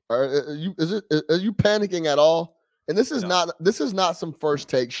Lakers. Are you panicking at all? And this is not some first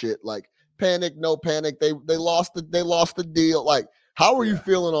take shit like panic, no panic. They lost the deal. Like, how are you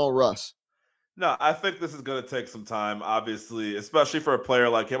feeling on Russ? No, I think this is going to take some time, obviously, especially for a player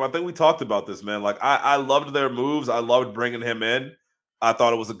like him. I think we talked about this, man. Like, I loved their moves. I loved bringing him in. I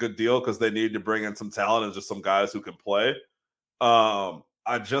thought it was a good deal because they needed to bring in some talent and just some guys who can play.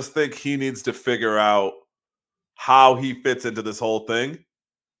 I just think he needs to figure out how he fits into this whole thing.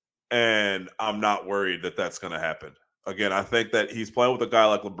 And I'm not worried that that's going to happen. Again, I think that he's playing with a guy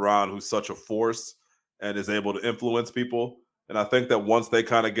like LeBron who's such a force and is able to influence people. And I think that once they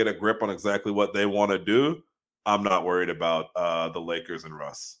kind of get a grip on exactly what they want to do, I'm not worried about the Lakers and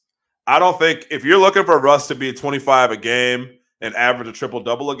Russ. I don't think if you're looking for Russ to be 25 a game and average a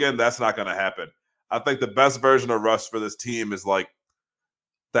triple-double again, that's not going to happen. I think the best version of Russ for this team is like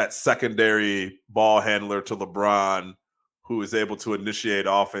that secondary ball handler to LeBron who is able to initiate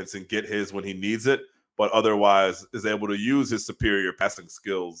offense and get his when he needs it, but otherwise is able to use his superior passing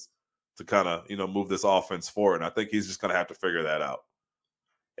skills to kind of, move this offense forward. And I think he's just going to have to figure that out.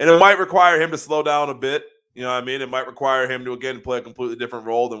 And it might require him to slow down a bit. You know what I mean? It might require him to, again, play a completely different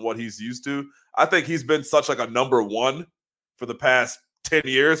role than what he's used to. I think he's been such like a number one for the past 10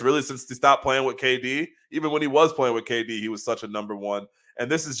 years, really, since he stopped playing with KD. Even when he was playing with KD, he was such a number one. And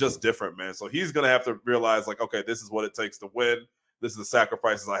this is just different, man. So he's going to have to realize, like, okay, this is what it takes to win. This is the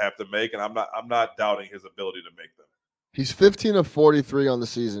sacrifices I have to make, and I'm not doubting his ability to make them. He's 15 of 43 on the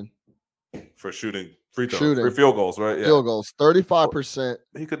season for shooting free throws, for field goals, right? Yeah. Field goals, 35%.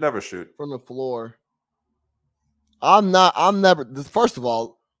 He could never shoot from the floor. I'm never. First of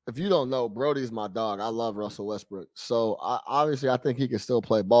all, if you don't know, Brody's my dog. I love Russell Westbrook, so I think he can still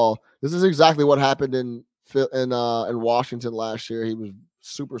play ball. This is exactly what happened in Washington last year. He was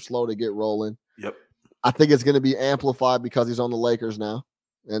super slow to get rolling. Yep. I think it's going to be amplified because he's on the Lakers now,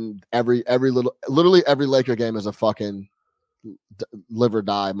 and literally every Laker game is a fucking live or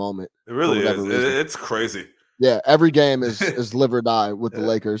die moment. It really is. It's crazy. Yeah, every game is live or die with the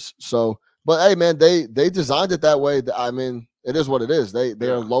Lakers. So, but hey, man, they designed it that way. I mean, it is what it is. They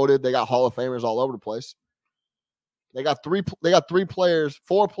are loaded. They got Hall of Famers all over the place. They got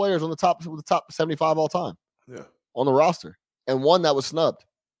four players on the top 75 all time. Yeah, on the roster, and one that was snubbed.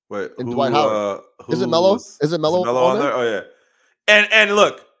 Wait, Dwight Howard. Is it Melo? Is it Melo on there? Oh yeah. And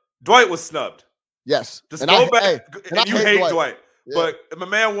look, Dwight was snubbed. Yes. Just go back. And you hate Dwight. Yeah. But my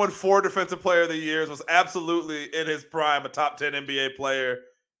man won 4 Defensive Player of the Years, was absolutely in his prime, a top 10 NBA player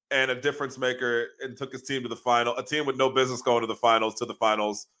and a difference maker, and took his team to the final. A team with no business going to the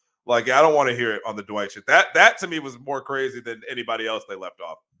finals. Like, I don't want to hear it on the Dwight shit. That to me was more crazy than anybody else they left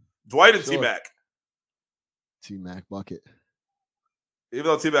off. Dwight and T-Mac. T-Mac bucket. Even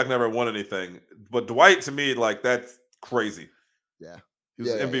though T-Mac never won anything. But Dwight, to me, like, that's crazy. Yeah. He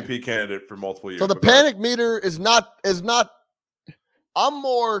was an MVP candidate for multiple years. So the panic meter is not I'm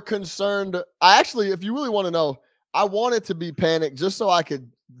more concerned. If you really want to know, I want it to be panic just so I could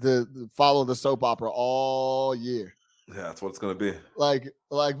follow the soap opera all year. Yeah, that's what it's gonna be. Like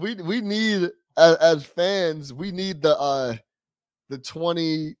we need as fans, we need the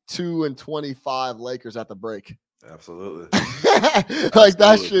 22 and 25 Lakers at the break. Absolutely. Like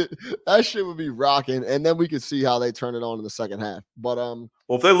Absolutely. that shit would be rocking, and then we could see how they turn it on in the second half. But well,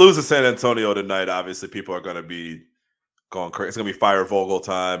 if they lose to San Antonio tonight, obviously people are gonna be going crazy. It's gonna be Fire Vogel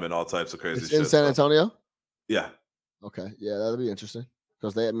time and all types of crazy shit. In San Antonio? Yeah. Okay. Yeah, that'll be interesting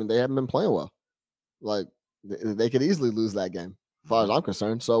because they haven't been playing well. Like they could easily lose that game, as far as I'm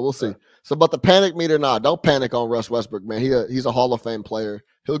concerned. So we'll see. Yeah. So, but the panic meter, don't panic on Russ Westbrook, man. He's a Hall of Fame player.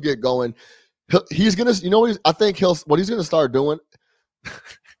 He'll get going. He's gonna, what he's gonna start doing.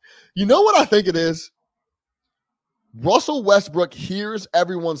 You know what I think it is? Russell Westbrook hears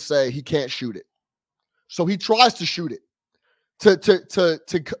everyone say he can't shoot it, so he tries to shoot it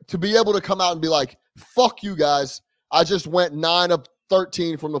to be able to come out and be like, "Fuck you guys! I just went 9 of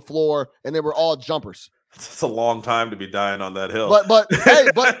 13 from the floor, and they were all jumpers." It's a long time to be dying on that hill. But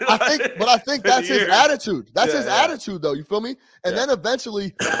I think that's his attitude. That's his attitude, though. You feel me? And then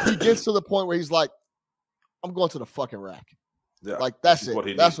eventually he gets to the point where he's like, "I'm going to the fucking rack." Yeah, like that's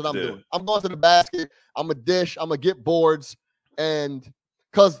it. That's what I'm doing. I'm going to the basket. I'm a dish. I'm gonna get boards, and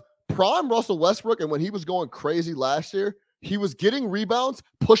because prime Russell Westbrook, and when he was going crazy last year, he was getting rebounds,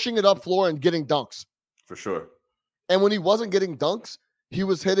 pushing it up floor, and getting dunks. For sure. And when he wasn't getting dunks, he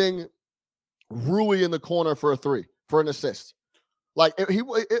was hitting Rui in the corner for a 3 for an assist. Like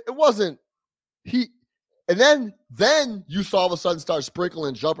it wasn't he. And then you saw all of a sudden start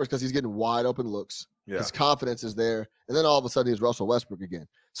sprinkling jumpers because he's getting wide open looks. Yeah. His confidence is there. And then all of a sudden he's Russell Westbrook again.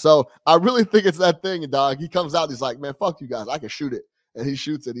 So I really think it's that thing, dog. He comes out, he's like, "Man, fuck you guys. I can shoot it." And he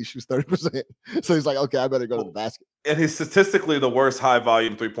shoots it. He shoots 30%. So he's like, "Okay, I better go to the basket." And he's statistically the worst high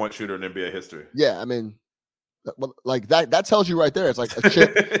volume 3-point shooter in NBA history. Yeah, I mean, like that tells you right there. It's like a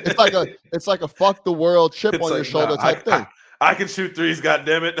chip. it's like a fuck the world chip on your shoulder type thing. I can shoot threes,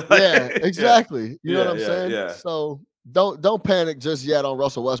 goddammit. Yeah, exactly. You know what I'm saying? Yeah. So don't panic just yet on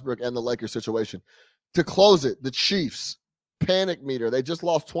Russell Westbrook and the Lakers situation. To close it, the Chiefs panic meter. They just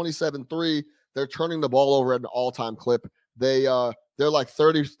lost 27-3. They're turning the ball over at an all-time clip. They're like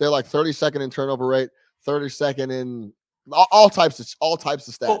 32nd in turnover rate, 32nd in all types of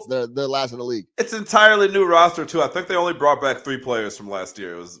stats. Well, they're last in the league. It's entirely new roster too. I think they only brought back 3 players from last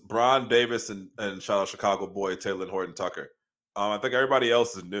year. It was Bron Davis and shout out Chicago boy Taylor Horton Tucker. I think everybody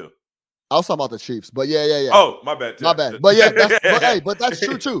else is new. I was talking about the Chiefs, but yeah. Oh, my bad. My bad. But yeah, but that's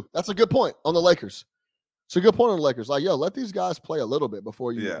true too. That's a good point on the Lakers. It's a good point on the Lakers. Like, yo, let these guys play a little bit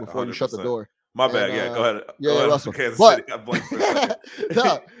before you shut the door. My bad. Go ahead. Yeah, Russell. Kansas City. I blinked for a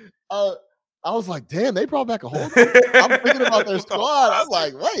second. I was like, damn, they brought back a whole I'm thinking about their squad. I was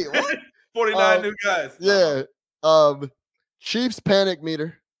like, wait, what? 49 new guys. Yeah. Chiefs panic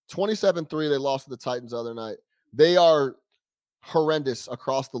meter, 27-3. They lost to the Titans the other night. They are horrendous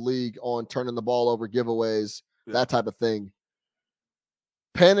across the league on turning the ball over, giveaways, that type of thing.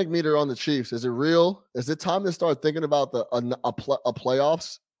 Panic meter on the Chiefs. Is it real? Is it time to start thinking about a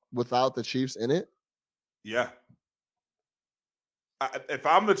playoffs without the Chiefs in it? Yeah. If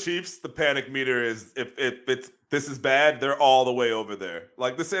I'm the Chiefs, the panic meter is if this is bad, they're all the way over there.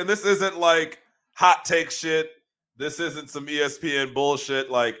 Like this, and this isn't like hot take shit. This isn't some ESPN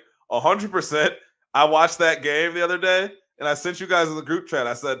bullshit. Like 100%. I watched that game the other day, and I sent you guys in the group chat.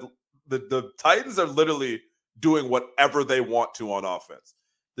 I said the Titans are literally doing whatever they want to on offense.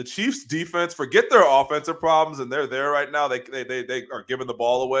 The Chiefs' defense, forget their offensive problems, and they're there right now. They are giving the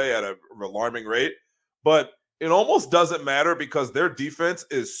ball away at an alarming rate, but it almost doesn't matter because their defense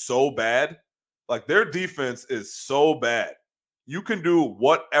is so bad. Like their defense is so bad. You can do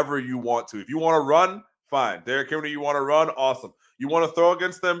whatever you want to. If you want to run, fine. Derrick Henry, you want to run? Awesome. You want to throw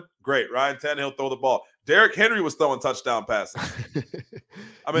against them? Great. Ryan Tannehill throw the ball. Derrick Henry was throwing touchdown passes.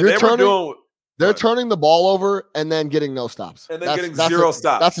 I mean, They're turning the ball over and then getting no stops. And then getting zero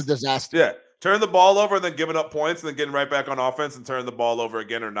stops. That's a disaster. Yeah. Turn the ball over and then giving up points and then getting right back on offense and turning the ball over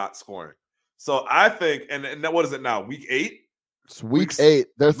again or not scoring. So I think, and what is it now? Week 8? It's week 8.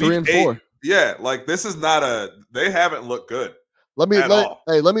 They're 3-4. Yeah, like this is not they haven't looked good. Let me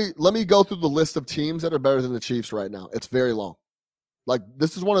go through the list of teams that are better than the Chiefs right now. It's very long. Like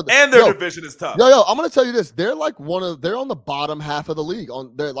this is one of the and their division is tough. I'm gonna tell you this. They're like they're on the bottom half of the league.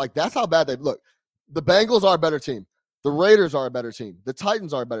 They're like that's how bad they look. The Bengals are a better team. The Raiders are a better team. The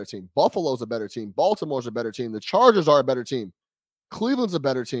Titans are a better team. Buffalo's a better team. Baltimore's a better team. The Chargers are a better team. Cleveland's a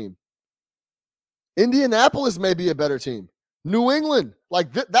better team. Indianapolis may be a better team. New England,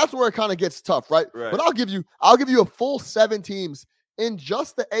 like that's where it kind of gets tough, right? But I'll give you a full 7 teams in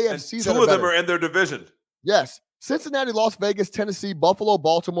just the AFC. And 2 of them are in their division. Yes. Cincinnati, Las Vegas, Tennessee, Buffalo,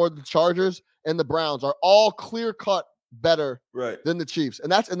 Baltimore, the Chargers, and the Browns are all clear-cut better than the Chiefs.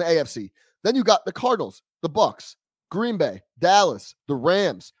 And that's in the AFC. Then you got the Cardinals, the Bucks, Green Bay, Dallas, the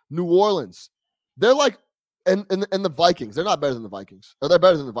Rams, New Orleans. They're like, and the Vikings. They're not better than the Vikings. Or they're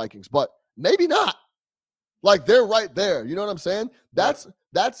better than the Vikings, but maybe not. Like they're right there. You know what I'm saying? That's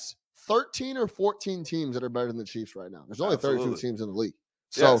 13 or 14 teams that are better than the Chiefs right now. There's only 32 teams in the league.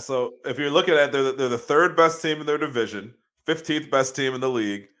 So if you're looking at it, they're the 3rd best team in their division, 15th best team in the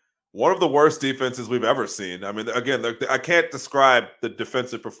league, one of the worst defenses we've ever seen. I mean, again, I can't describe the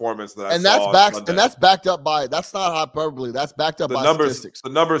defensive performance that I saw. And that's backed up by that's not hyperbole. That's backed up by statistics. The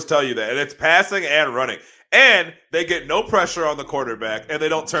numbers tell you that, and it's passing and running. And they get no pressure on the quarterback, and they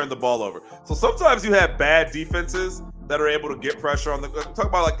don't turn the ball over. So sometimes you have bad defenses that are able to get pressure on talk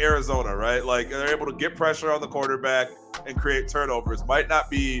about like Arizona, right? Like they're able to get pressure on the quarterback and create turnovers. Might not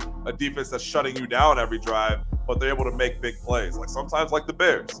be a defense that's shutting you down every drive, but they're able to make big plays. Like sometimes like the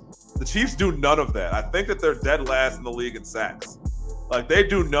Bears. The Chiefs do none of that. I think that they're dead last in the league in sacks. Like they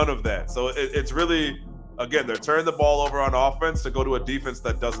do none of that. So it's really, again, they're turning the ball over on offense to go to a defense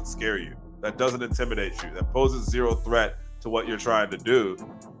that doesn't scare you, that doesn't intimidate you, that poses zero threat to what you're trying to do.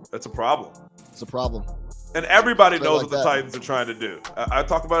 That's a problem. It's a problem. And everybody knows what the Titans are trying to do. I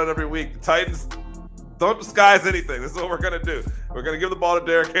talk about it every week. The Titans don't disguise anything. This is what we're going to do. We're going to give the ball to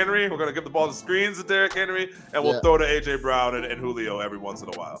Derrick Henry. We're going to give the ball to screens to Derrick Henry. And we'll throw to A.J. Brown and Julio every once in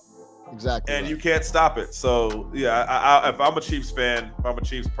a while. Exactly. And you can't stop it. So, yeah, if I'm a Chiefs fan, if I'm a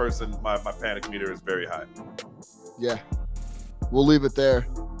Chiefs person, my panic meter is very high. Yeah. We'll leave it there.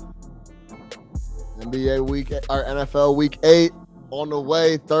 NFL Week 8 on the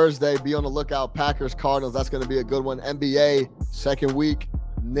way Thursday. Be on the lookout. Packers, Cardinals. That's going to be a good one. NBA second week.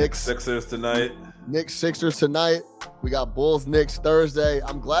 Knicks Sixers tonight. Knicks Sixers tonight. We got Bulls Knicks Thursday.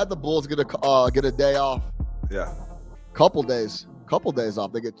 I'm glad the Bulls get a day off. Yeah. Couple days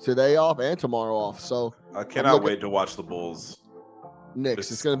off. They get today off and tomorrow off. So I cannot wait to watch the Bulls.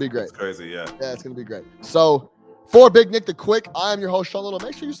 Knicks. It's going to be great. It's crazy. Yeah. Yeah, it's going to be great. So for Big Nick the Quick, I am your host, Sean Little.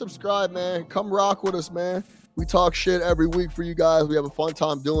 Make sure you subscribe, man. Come rock with us, man. We talk shit every week for you guys. We have a fun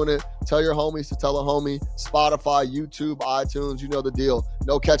time doing it. Tell your homies to tell a homie. Spotify, YouTube, iTunes, you know the deal.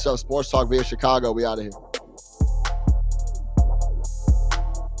 No Catch Up Sports Talk via Chicago. We out of here.